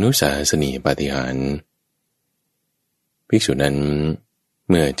อนุสาสนีปาฏิหาริย์ภิกษุนั้น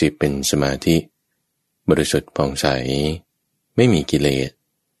เมื่อจิตเป็นสมาธิบริสุทธิ์ผ่องใสไม่มีกิเลส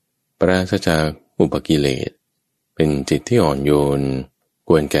ปราศจากอุปกิเลสเป็นจิตที่อ่อนโยนค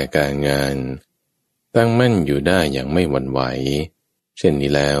วรแก่การงานตั้งมั่นอยู่ได้อย่างไม่หวั่นไหวเช่น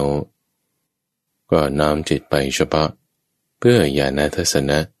นี้แล้วก็น้อมจิตไปเฉพาะเพื่อญาณทัศ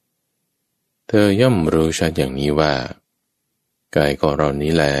นะเธอย่อมรู้ชัดอย่างนี้ว่ากายของเรา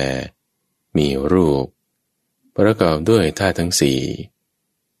นี้แลมีรูปประกอบด้วยธาตุทั้งสี่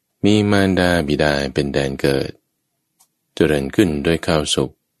มีมารดาบิดาเป็นแดนเกิดเจริญขึ้นด้วยข้าวสุ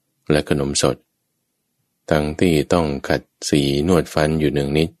กและขนมสดทั้งที่ต้องขัดสีนวดฟันอยู่หนึ่ง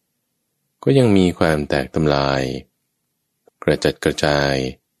นิดก็ยังมีความแตกทำลายกระจัดกระจาย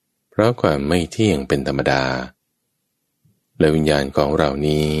เพราะความไม่เที่ยงเป็นธรรมดาและวิญญาณของเรา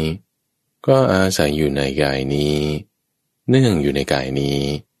นี้ก็อาศัยอยู่ในกายนี้เนื่องอยู่ในกายนี้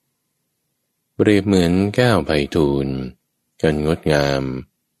เปรียบเหมือนแก้วไพฑูรย์กันงดงาม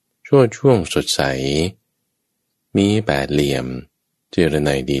ช่วงสดใสมีแปดเหลี่ยมเจรไน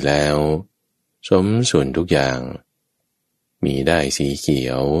ดีแล้วสมส่วนทุกอย่างมีได้สีเขี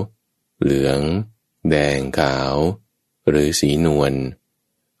ยวเหลืองแดงขาวหรือสีนวล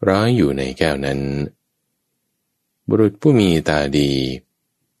ร้อยอยู่ในแก้วนั้นบุรุษผู้มีตาดี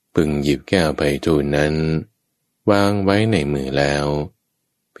พึงหยิบแก้วไพฑูรย์นั้นวางไว้ในมือแล้ว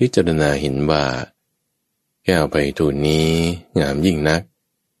พิจารณาเห็นว่าแก้วไพฑูรย์นี้งามยิ่งนัก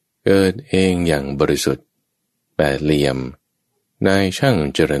เกิดเองอย่างบริสุทธิ์แปดเหลี่ยมนายช่าง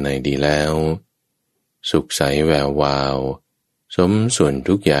เจรไนดีแล้วสุขใสแวววาวสมส่วน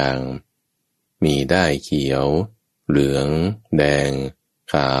ทุกอย่างมีได้เขียวเหลืองแดง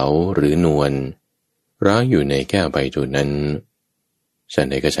ขาวหรือนวลร้อยอยู่ในแก้วไพฑูรย์นั้นฉัน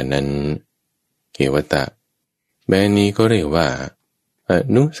ใดก็ฉันนั้นเกวตะแม้นี้ก็เรียกว่าอ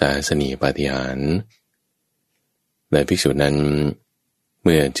นุสาสนีปาฏิหาริย์และภิกษุนั้นเ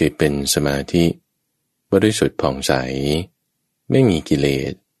มื่อจิตเป็นสมาธิบริสุทธิ์ผ่องใสไม่มีกิเล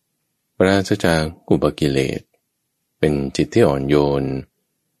สปราศจากอุปกิเลสเป็นจิตที่อ่อนโยน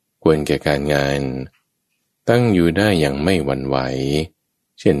ควรแก่การงานตั้งอยู่ได้อย่างไม่หวั่นไหว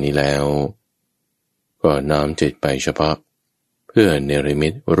เช่นนี้แล้วก็น้อมจิตไปเฉพาะเพื่อเนรมิ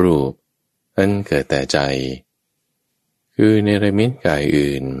ตรูปอันเกิดแต่ใจคือเนรมิตกาย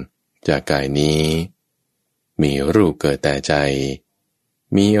อื่นจากกายนี้มีรูปเกิดแต่ใจ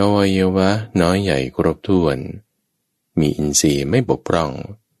มีอวัยวะน้อยใหญ่ครบถ้วนมีอินทรีย์ไม่บกพร่อง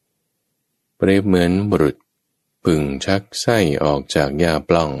เปรียบเหมือนบุรุษพึงชักไส้ออกจากหญ้า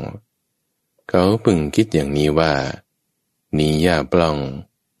ปล้องเขาพึงคิดอย่างนี้ว่านี้หญ้าปล้อง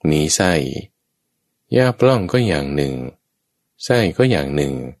นี้ไส้หญ้าปล้องก็อย่างหนึ่งไส้ก็อย่างห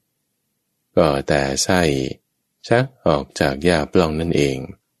นึ่งก็แต่ไส้ชักออกจากหญ้าปล้องนั่นเอง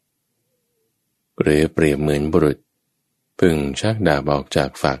หรือเปรียบเหมือนบุรุษพึงชักดาบออกจา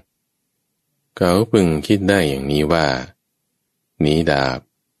กฝักเขาพึงคิดได้อย่างนี้ว่านี้ดาบ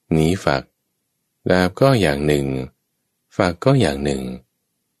นี้ฝักดาบก็อย่างหนึ่งฝักก็อย่างหนึ่ง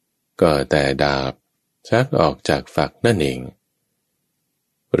ก็แต่ดาบชักออกจากฝักนั่นเอง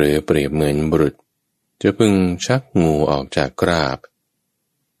หรือเปรียบเหมือนบุรุษจะพึงชักงูออกจากกราบ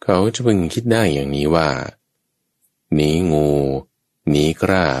เขาจะพึงคิดได้อย่างนี้ว่านี้งูนี้ก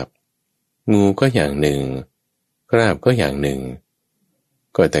ราบงูก็อย่างหนึ่งกราบก็อย่างหนึ่ง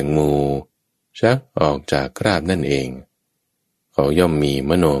ก็แต่งูชักออกจากกราบนั่นเองเขาย่อมมี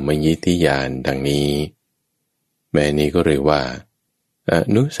มโนมยิทธิญาณดังนี้แม้นี้ก็เรียกว่าอ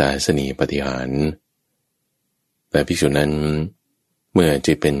นุสาสนีปาฏิหาริย์แต่ภิกษุนั้นเมื่อ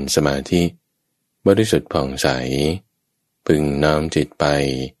จิตเป็นสมาธิบริสุทธิ์ผ่องใสพึงน้อมจิตไป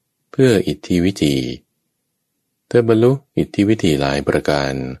เพื่ออิทธิวิธีเธอบรรลุอิทธิวิธีหลายประกา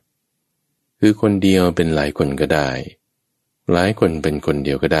รคือคนเดียวเป็นหลายคนก็ได้หลายคนเป็นคนเ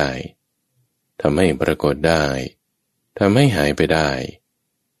ดียวก็ได้ทำให้ปรากฏได้ทำให้หายไปได้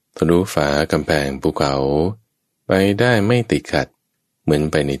ทะลุฝากำแพงภูเขาไปได้ไม่ติดขัดเหมือน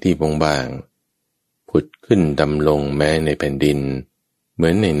ไปในที่บางๆผุดขึ้นดำลงแม้ในแผ่นดินเหมื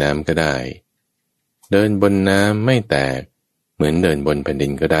อนในน้ำก็ได้เดินบนน้ำไม่แตกเหมือนเดินบนแผ่นดิ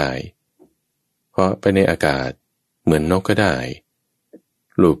นก็ได้เพราะไปในอากาศเหมือนนกก็ได้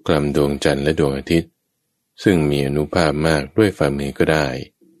ลูบคลำดวงจันทร์และดวงอาทิตย์ซึ่งมีอานุภาพมากด้วยฝ่ามือก็ได้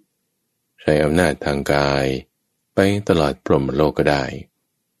ใช้อำนาจทางกายไปตลอดพรหมโลกก็ได้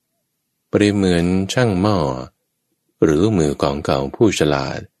เปรียบเหมือนช่างหม้อหรือมือของเก่าผู้ฉลา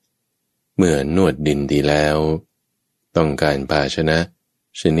ดเมื่อนวดดินดีแล้วต้องการภาชนะ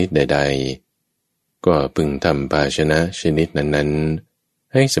ชนิดใดๆก็พึงทำภาชนะชนิดนั้น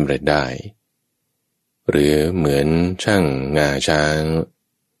ๆให้สำเร็จได้ หรือเหมือนช่างงาช้าง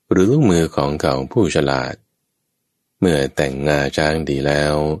หรือลูกมือของเขาผู้ฉลาดเมื่อแต่งงาช้างดีแล้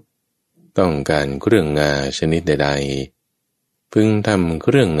วต้องการเครื่องงาชนิดใดๆพึงทำเค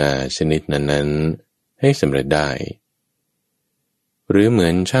รื่องงาชนิดนั้นๆให้สำเร็จได้หรือเหมื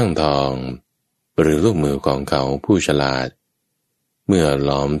อนช่างทองหรือลูกมือของเขาผู้ฉลาดเมื่อหล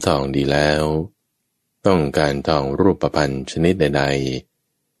อมทองดีแล้วต้องการทองรูปพรรณชนิดใด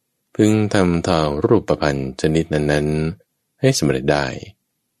ๆพึงทำทองรูปพรรณชนิดนั้นๆให้สำเร็จได้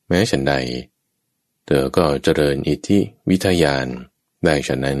แม้ฉันใดเธอก็เจริญอิทธิวิทยานได้ฉ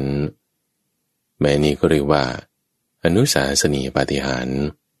ะนั้นแม้นี้ก็เรียกว่าอนุสาสนีปาฏิหาริย์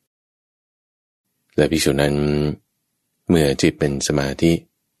และภิกษุนั้นเมื่อจิตเป็นสมาธิ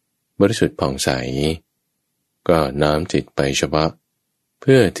บริสุทธิ์ผ่องใสก็น้อมจิตไปเฉพาะเ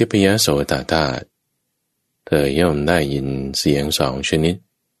พื่อทิพยโสตธาตุเธอย่อมได้ยินเสียงสองชนิด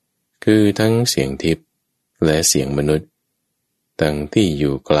คือทั้งเสียงทิพย์และเสียงมนุษย์ทั้งที่อ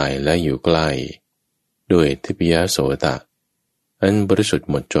ยู่ไกลและอยู่ใกล้ด้วยทิพยโสตะอันบริสุทธิ์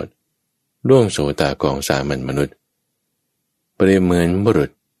หมดจดล่วงโสตของสามัญมนุษย์เปรียบเหมือนบุรุ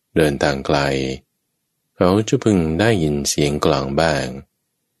ษเดินทางไกลเขาจะพึงได้ยินเสียงกลองบ้าง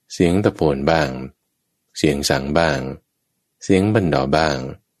เสียงตะโพนบ้างเสียงสังบ้างเสียงบันดอบ้าง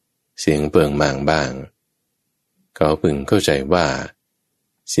เสียงเปิงมางบ้างเขาพึงเข้าใจว่า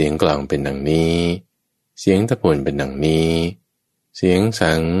เสียงกลองเป็นดังนี้เสียงตะโพนเป็นดังนี้เสียง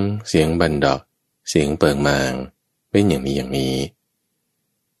สังเสียงบันดอเสียงเปิงมางเป็นอย่างนี้อย่างนี้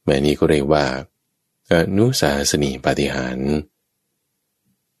แม้นี้ก็เรียกว่าอนุสาสนีปาฏิหาริย์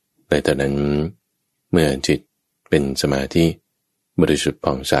ในตอนนั้นเมื่อจิตเป็นสมาธิบริสุทธิ์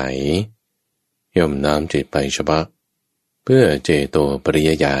ผ่องใสย่อมน้อมจิตไปเฉพาะเพื่อเจโตปริย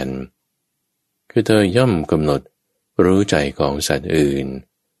ญาณคือเธอย่อมกำหนดรู้ใจของสัตว์อื่น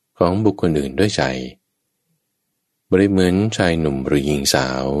ของบุคคลอื่นด้วยใจบริเหมือนชายหนุ่มหรือหญิงสา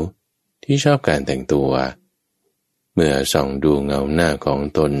วที่ชอบการแต่งตัวเมื่อส่องดูเงาหน้าของ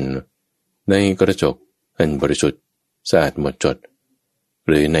ตนในกระจกอันบริสุทธิ์สะอาดหมดจดห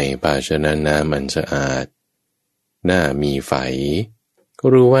รือในภาชนะน้ำอันสะอาดหน้ามีไฝก็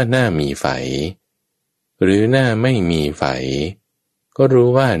รู้ว่าหน้ามีไฝหรือหน้าไม่มีไฝก็รู้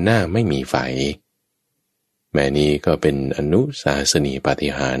ว่าหน้าไม่มีไฝแม้นี้ก็เป็นอนุสาสนีปาฏิ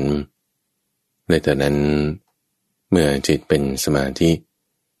หาริย์ในตอนนั้นเมื่อจิตเป็นสมาธิ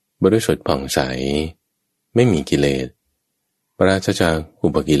บริสุทธิ์ผ่องใสไม่มีกิเลสปราศจากอุ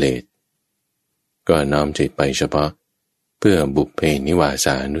ปกิเลสก็น้อมจิตไปเฉพาะเพื่อบุพเพนิวาส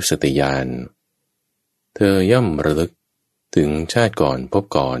านุสติญาณเธอย่อมระลึกถึงชาติก่อนพบ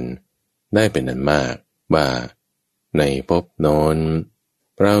ก่อนได้เป็นอันมากว่าในภพโน้น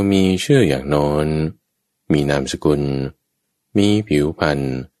เรามีชื่ออย่างโน้นมีนามสกุลมีผิวพรรณ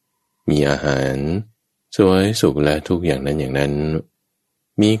มีอาหารสวยสุขและทุกอย่างนั้นอย่างนั้น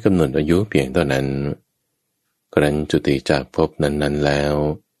มีกำหนดอายุเพียงเท่านั้นครั้นจุติจากภพนั้นๆแล้ว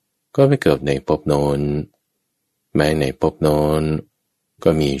ก็ไปเกิดในภพโน้นแม้ในภพโน้นก็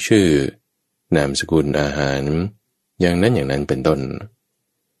มีชื่อนามสกุลอาหารอย่างนั้นอย่างนั้นเป็นต้น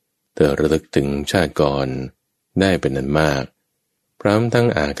เธอระลึกถึงชาติก่อนได้เป็นอันมากพร้อมทั้ง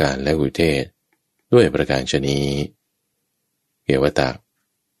อาการและอุเทศด้วยประการฉะนี้เกวตะ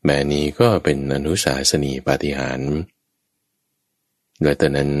แม้นี้ก็เป็นอนุสาสนีปาฏิหาริย์และตอ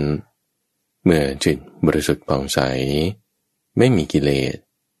นนั้นเมื่อจิตบริสุทธิ์ผ่องใสไม่มีกิเลส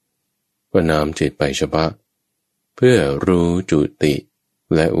ก็น้อมจิตไปเฉพาะเพื่อรู้จุติ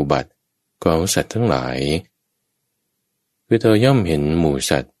และอุบัติของสัตว์ทั้งหลายคือเธอย่อมเห็นหมู่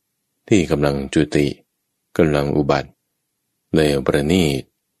สัตว์ที่กำลังจุติกำลังอุบัติเลวประณีต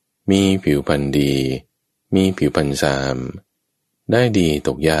มีผิวพรรณดีมีผิวพรรณสามได้ดีต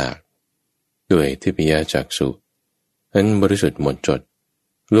กยากด้วยทิพยจักษุอันบริสุทธิ์หมดจด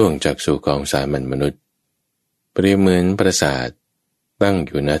ล่วงจักษุของสามัญมนุษย์เปรียบเหมือนปราสาทตั้งอ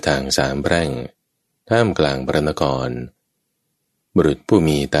ยู่ณทางสามแพร่งท่ามกลางพระนครบุรุษผู้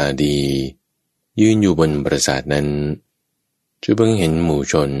มีตาดียืนอยู่บนปราสาทนั้นจะเพิ่งเห็นหมู่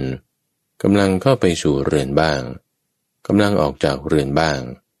ชนกำลังเข้าไปสู่เรือนบ้างกำลังออกจากเรือนบ้าง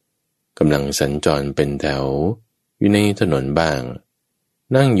กำลังสัญจรเป็นแถวอยู่ในถนนบ้าง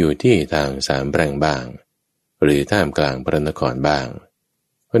นั่งอยู่ที่ทางสามแพร่งบ้างหรือท่ามกลางพระนครบ้าง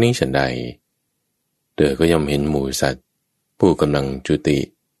เพราะนี้ฉันใดเธอก็ย่อมเห็นหมู่สัตว์ผู้กำลังจุติ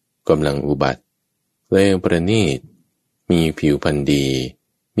กำลังอุบัติเลวประณีตมีผิวพรรณดี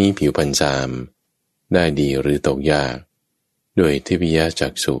มีผิวพรรณสามได้ดีหรือตกยากด้วยทิพยจั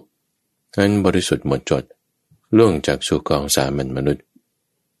กษุอันบริสุทธิ์หมดจดล่วงจักษุของสามัญมนุษย์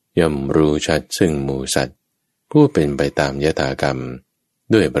ย่อมรู้ชัดซึ่งหมู่สัตว์ผู้เป็นไปตามยถากรรม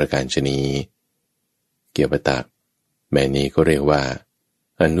ด้วยประการฉนี้ เกียรตะแม่นี้ก็เรียกว่า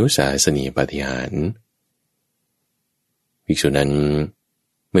อนุสาสนีปาฏิหาริย์ภิกษุนั้น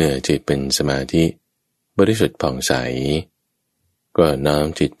เมื่อจิตเป็นสมาธิบริสุทธิ์ผ่องใสก็น้อม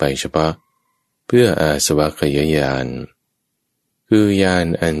จิตไปเฉพาะเพื่ออาสวะขยญาณคือญาณ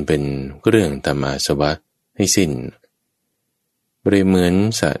อันเป็นเรื่องทำอาสวะให้สิ้นเปรียบเหมือน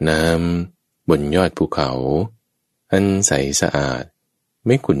สระน้ำบนยอดภูเขาอันใสสะอาดไ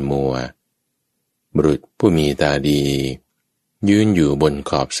ม่ขุ่นมัวบุรุษผู้มีตาดียืนอยู่บน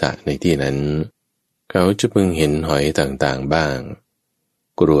ขอบสระในที่นั้นเขาจะพึงเห็นหอยต่างๆบ้าง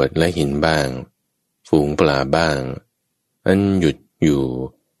กรวดและหินบ้างฝูงปลาบ้างอันหยุดอยู่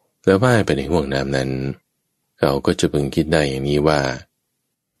แล้วว่ายไปในห่วงน้ำนั้นเขาก็จะพึงคิดได้อย่างนี้ว่า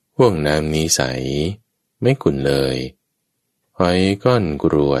ห่วงน้ำนี้ใสไม่ขุ่นเลยหอยก้อนก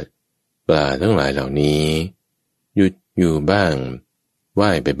รวดปลาทั้งหลายเหล่านี้หยุดอยู่บ้างว่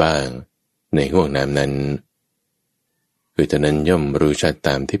ายไปบ้างในห่วงน้ำนั้นคือตอนนั้นย่อมรู้ชัดต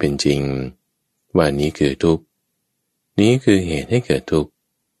ามที่เป็นจริงว่านี้คือทุกข์นี้คือเหตุให้เกิดทุกข์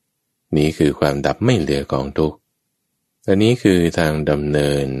นี้คือความดับไม่เหลือของทุกข์อันนี้คือทางดำเ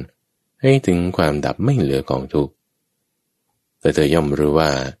นินให้ถึงความดับไม่เหลือของทุกข์แต่เธอย่อมรู้ว่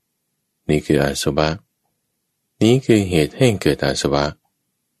านี่คืออาสวะนี้คือเหตุให้เกิดอาสวะ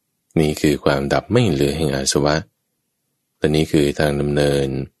นี่คือความดับไม่เหลือแห่งอาสวะแต่นี้คือทางดำเนิน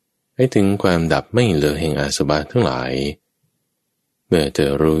ให้ถึงความดับไม่เหลือแห่งอาสวะทั้งหลายเมื่อเธ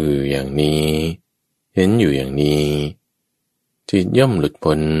อรู้อย่างนี้เห็นอยู่อย่างนี้จิตย่อมหลุด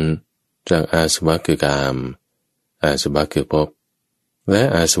พ้นจากอาสวะคือกามอาสวะคือภพและ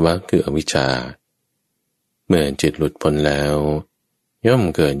อาสวะคืออวิชชาเมื่อจิตหลุดพ้นแล้วย่อม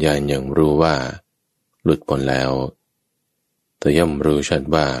เกิดญาณอย่างรู้ว่าหลุดพ้นแล้วแต่ย่อมรู้ชัด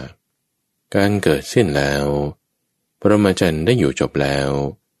ว่าการเกิดสิ้นแล้วปรมาจารย์ได้อยู่จบแล้ว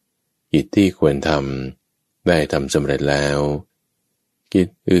กิจที่ควรทำได้ทำสำเร็จแล้วกิจ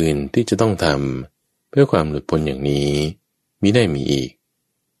อื่นที่จะต้องทำเพื่อความหลุดพ้นอย่างนี้มิได้มีอีก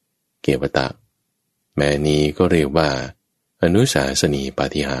เกวตะแม้นี้ก็เรียกว่าอนุสาสนีปา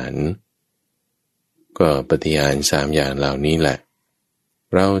ฏิหาริย์ก็ปาฏิหาริย์3อย่างเหล่านี้แหละ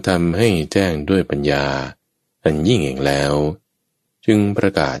เราทำให้แจ้งด้วยปัญญาอันยิ่งเองแล้วจึงปร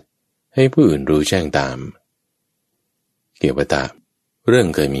ะกาศให้ผู้อื่นรู้แจ้งตามเกวตะเรื่อง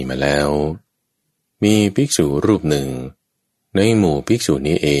เคยมีมาแล้วมีภิกษุรูปหนึ่งในหมู่ภิกษุ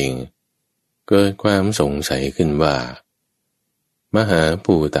นี้เองเกิดความสงสัยขึ้นว่ามหา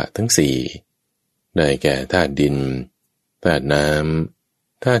ภูตะทั้งสี่ได้แก่ธาตุดินธาตุน้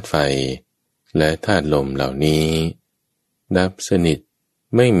ำธาตุไฟและธาตุลมเหล่านี้ดับสนิท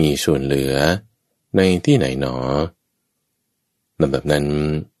ไม่มีส่วนเหลือในที่ไหนหนอลำดับนั้น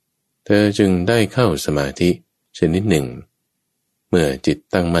เธอจึงได้เข้าสมาธิชนิดหนึ่งเมื่อจิต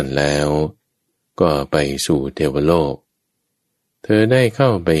ตั้งมั่นแล้วก็ไปสู่เทวโลกเธอได้เข้า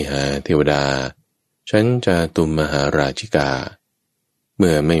ไปหาเทวดาชั้นจาตุมมหาราชิกาเ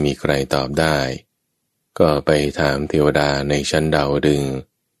มื่อไม่มีใครตอบได้ก็ไปถามเทวดาในชั้นดาวดึงส์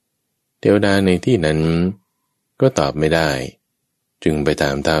เทวดาในที่นั้นก็ตอบไม่ได้จึงไปถ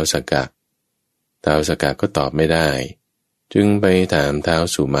ามท้าวสักกะท้าวสักกะก็ตอบไม่ได้จึงไปถามท้าว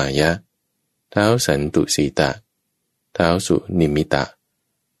สุมายะท้าวสันตุสีตะท้าวสุนิมิตะ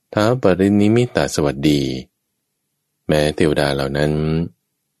ท้าวปรินิมิตะสวัสดีแม้เทวดาเหล่านั้น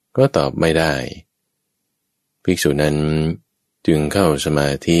ก็ตอบไม่ได้ภิกษุนั้นจึงเข้าสมา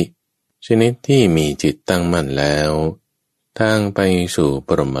ธิชนิดที่มีจิตตั้งมั่นแล้วทางไปสู่ป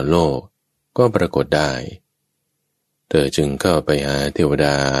รมโลกก็ปรากฏได้เธอจึงเข้าไปหาเทวด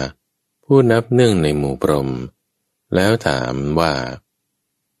าผู้นับหนึ่งในหมู่พรหมแล้วถามว่า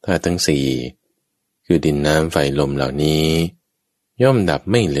ธาตุทั้งสี่คือดินน้ำไฟลมเหล่านี้ย่อมดับ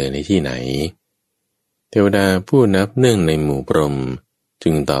ไม่เหลือในที่ไหนเทวดาผู้นับหนึ่งในหมู่พรหมจึ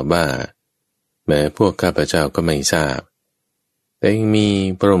งตอบว่าแม้พวกข้าพเจ้าก็ไม่ทราบแต่มี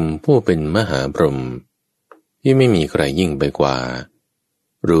พรหมผู้เป็นมหาพรหมที่ไม่มีใครยิ่งไปกว่า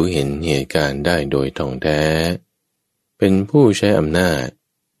รู้เห็นเหตุการณ์ได้โดยท่องแท้เป็นผู้ใช้อำนาจ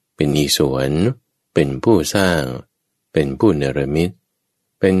เป็นอิศวรเป็นผู้สร้างเป็นผู้เนรมิต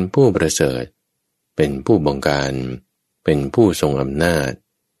เป็นผู้ประเสริฐเป็นผู้บงการเป็นผู้ทรงอำนาจ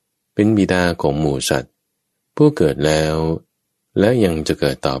เป็นบิดาของหมู่สัตว์ผู้เกิดแล้วและยังจะเ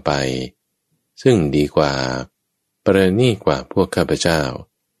กิดต่อไปซึ่งดีกว่าประณีตกว่าพวกข้าพเจ้า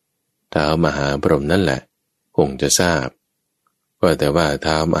ท้าวมหาพรหมนั่นแหละคงจะทราบว่าแต่ว่า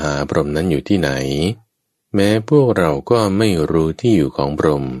ท้าวมหาพรหมนั้นอยู่ที่ไหนแม้พวกเราก็ไม่รู้ที่อยู่ของพร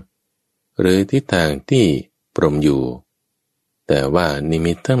หมหรือทิศทางที่พรหมอยู่แต่ว่านิ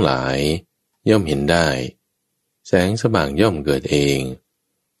มิตทั้งหลายย่อมเห็นได้แสงสว่างย่อมเกิดเอง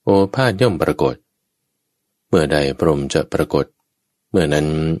โอภาสย่อมปรากฏ เมื่อใดพรหมจะปรากฏเมื่อนั้น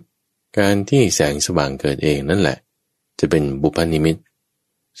การที่แสงสว่างเกิดเองนั่นแหละจะเป็นบุพนิมิต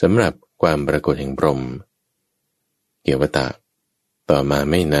สำหรับความปรากฏแห่งพรหมเกี่ยวตะต่อมา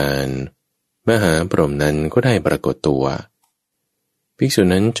ไม่นานมหาพรหมนั้นก็ได้ปรากฏตัวภิกษุ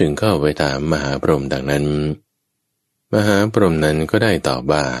นั้นจึงเข้าไปถามมหาพรหมดังนั้นมหาพรหมนั้นก็ได้ตอบ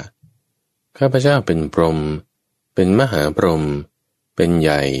ว่าข้าพเจ้าเป็นพรหมเป็นมหาพรหมเป็นให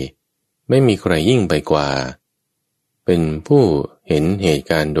ญ่ไม่มีใครยิ่งไปกว่าเป็นผู้เห็นเหตุ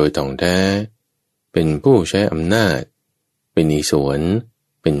การณ์โดยท่องแท้เป็นผู้ใช้อำนาจเป็นอิศวร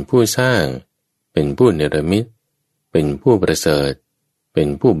เป็นผู้สร้างเป็นผู้เนรมิตเป็นผู้ประเสริฐเป็น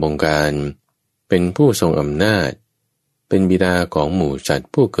ผู้บงการเป็นผู้ทรงอำนาจเป็นบิดาของหมู่สัต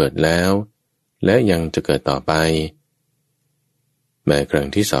ว์ผู้เกิดแล้วและยังจะเกิดต่อไปแม้ครั้ง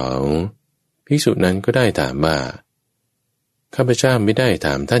ที่สองภิกษุนั้นก็ได้ถามว่าข้าพเจ้าไม่ได้ถ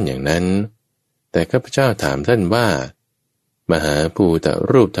ามท่านอย่างนั้นแต่ข้าพเจ้าถามท่านว่ามหาภูต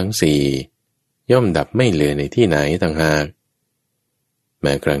รูปทั้งสี่ย่อมดับไม่เหลือในที่ไหนต่างหากแ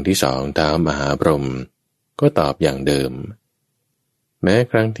ม้ครั้งที่สองท้าวมหาพรหมก็ตอบอย่างเดิมแม้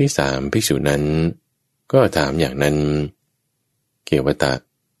ครั้งที่สามภิกษุนั้นก็ถามอย่างนั้นเกวตะ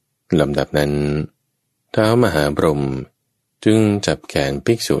ลำดับนั้นท้าวมหาพรหมจึงจับแขน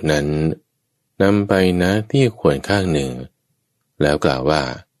ภิกษุนั้นนำไปณที่ควรข้างหนึ่งแล้วกล่าวว่า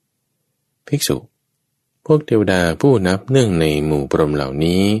ภิกษุพวกเทวดาผู้นับเนื่องในหมู่พรหมเหล่า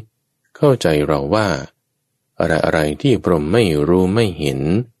นี้เข้าใจเราว่าอะไรที่พรหมไม่รู้ไม่เห็น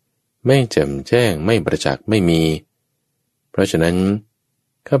ไม่แจ่มแจ้งไม่ประจักษ์ไม่มีเพราะฉะนั้น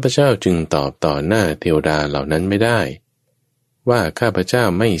ข้าพเจ้าจึงตอบต่อหน้าเทวดาเหล่านั้นไม่ได้ว่าข้าพเจ้า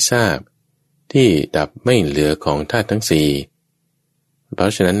ไม่ทราบที่ดับไม่เหลือของธาตุทั้งสี่เพรา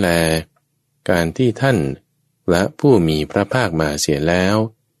ะฉะนั้นแลการที่ท่านและผู้มีพระภาคมาเสียแล้ว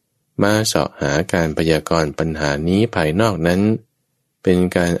มาเสาะหาการพยากรณ์ปัญหานี้ภายนอกนั้นเป็น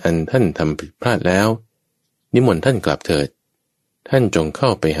การอันท่านทำผิดพลาดแล้วนิมนต์ท่านกลับเถิดท่านจงเข้า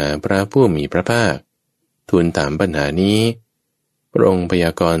ไปหาพระผู้มีพระภาคทูลถามปัญหานี้พระองค์พย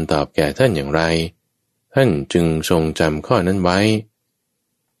ากรณ์ตอบแก่ท่านอย่างไรท่านจึงทรงจำข้อนั้นไว้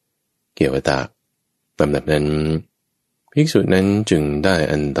เกี่ยวตากลำดับนั้นภิกษุนั้นจึงได้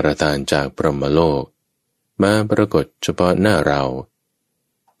อันตรธานจากพรหมโลกมาปรากฏเฉพาะหน้าเรา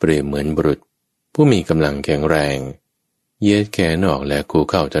เปรียบเหมือนบุรุษผู้มีกำลังแข็งแรงเหยียดแขนออกและคู่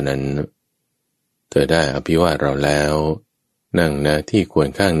เข้าเท่านั้นเธอได้อภิวาทเราแล้วนั่งณที่ควร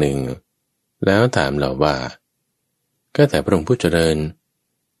ข้างหนึ่งแล้วถามเราว่าก็แต่พระองค์ผู้เจริญ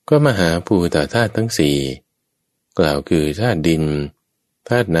ก็มหาภูตธาตุทั้งสี่กล่าวคือธาตุดิน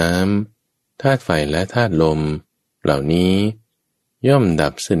ธาตุน้ำธาตุไฟและธาตุลมเหล่านี้ย่อมดั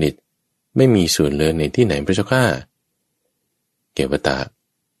บสนิทไม่มีส่วนเหลือในที่ไหนพระเจ้าข้าเกวตะ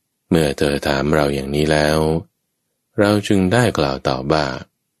เมื่อเธอถามเราอย่างนี้แล้วเราจึงได้กล่าวตอบว่า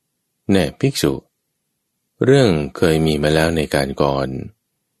แน่ภิกษุเรื่องเคยมีมาแล้วในการก่อน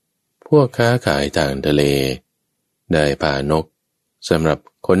พวกค้าขายทางทะเลได้พานกสำหรับ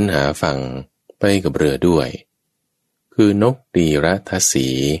ค้นหาฝั่งไปกับเรือด้วยคือนกตีระทัศสี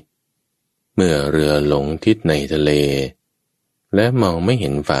เมื่อเรือหลงทิศในทะเลและมองไม่เห็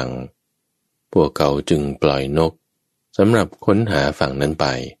นฝั่งพวกเขาจึงปล่อยนกสำหรับค้นหาฝั่งนั้นไป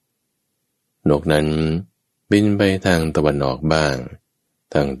นกนั้นบินไปทางตะวันออกบ้าง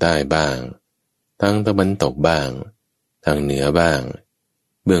ทางใต้บ้างทางตะวันตกบ้างทางเหนือบ้าง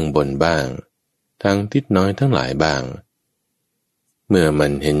เบื้องบนบ้างทางทิศน้อยทั้งหลายบ้างเมื่อมั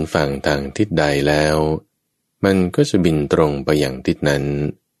นเห็นฝั่งทางทิศใดแล้วมันก็จะบินตรงไปอย่างทิศนั้น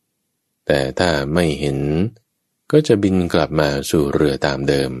แต่ถ้าไม่เห็นก็จะบินกลับมาสู่เรือตาม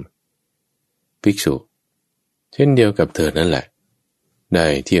เดิมภิกษุเช่นเดียวกับเธอนั่นแหละได้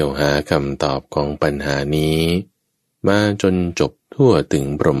เที่ยวหาคำตอบของปัญหานี้มาจนจบทั่วถึง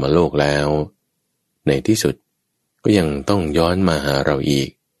พรหมโลกแล้วในที่สุดก็ยังต้องย้อนมาหาเราอีก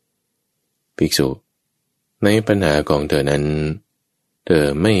ภิกษุในปัญหาของเธอนั้นเธอ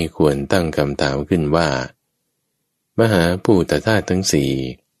ไม่ควรตั้งคำถามขึ้นว่ามหาภูตธาตุทั้งสี่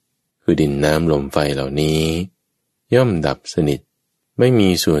คือดินน้ำลมไฟเหล่านี้ย่อมดับสนิทไม่มี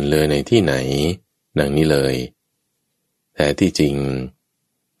ส่วนเหลือในที่ไหนดังนี้เลยแต่ที่จริง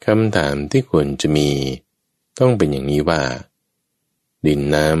คำถามที่ควรจะมีต้องเป็นอย่างนี้ว่าดิน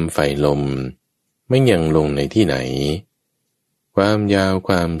น้ำไฟลมไม่ยังลงในที่ไหนความยาวค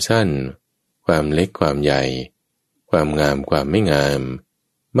วามสั้นความเล็กความใหญ่ความงามความไม่งาม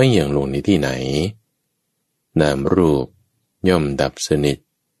ไม่ยังลงในที่ไหนนามรูปย่อมดับสนิท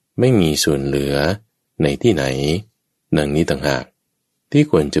ไม่มีส่วนเหลือในที่ไหนดังนี้ต่างหากที่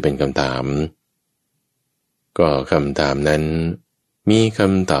ควรจะเป็นคำถามก็คำถามนั้นมีค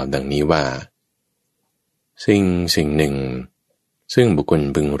ำตอบดังนี้ว่า สิ่งหนึ่งซึ่งบุคคล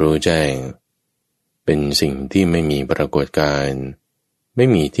พึงรู้แจ้งเป็นสิ่งที่ไม่มีปรากฏการณ์ไม่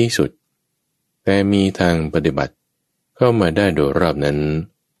มีที่สุดแต่มีทางปฏิบัติเข้ามาได้โดยรอบนั้น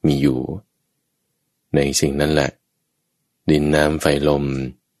มีอยู่ในสิ่งนั้นแหละดินน้ำไฟลม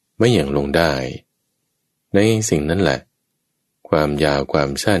ไม่หยั่งลงได้ในสิ่งนั้นแหละความยาวความ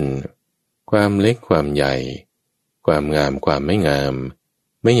สั้นความเล็กความใหญ่ความงามความไม่งาม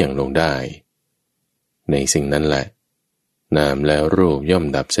ไม่หยั่งลงได้ในสิ่งนั้นแหละนามและรูปย่อม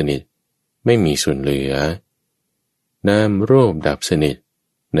ดับสนิทไม่มีส่วนเหลือนามรูปดับสนิท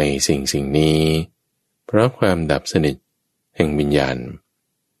ในสิ่งนี้เพราะความดับสนิทแห่งวิญญาณ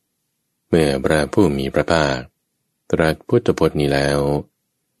เมื่อพระผู้มีพระภาคตรัสพุทธพจน์นี้แล้ว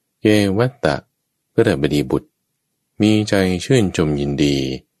เกวัตตะพฤบดีบุตรมีใจชื่นชมยินดี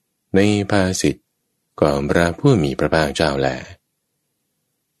ในภาสิทธิ์ก่อนพระผู้มีพระภาคเจ้าแล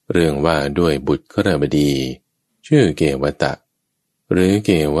เรื่องว่าด้วยบุตรคฤบดีชื่อเกวัตตะหรือเก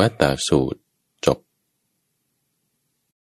วัตตสูตร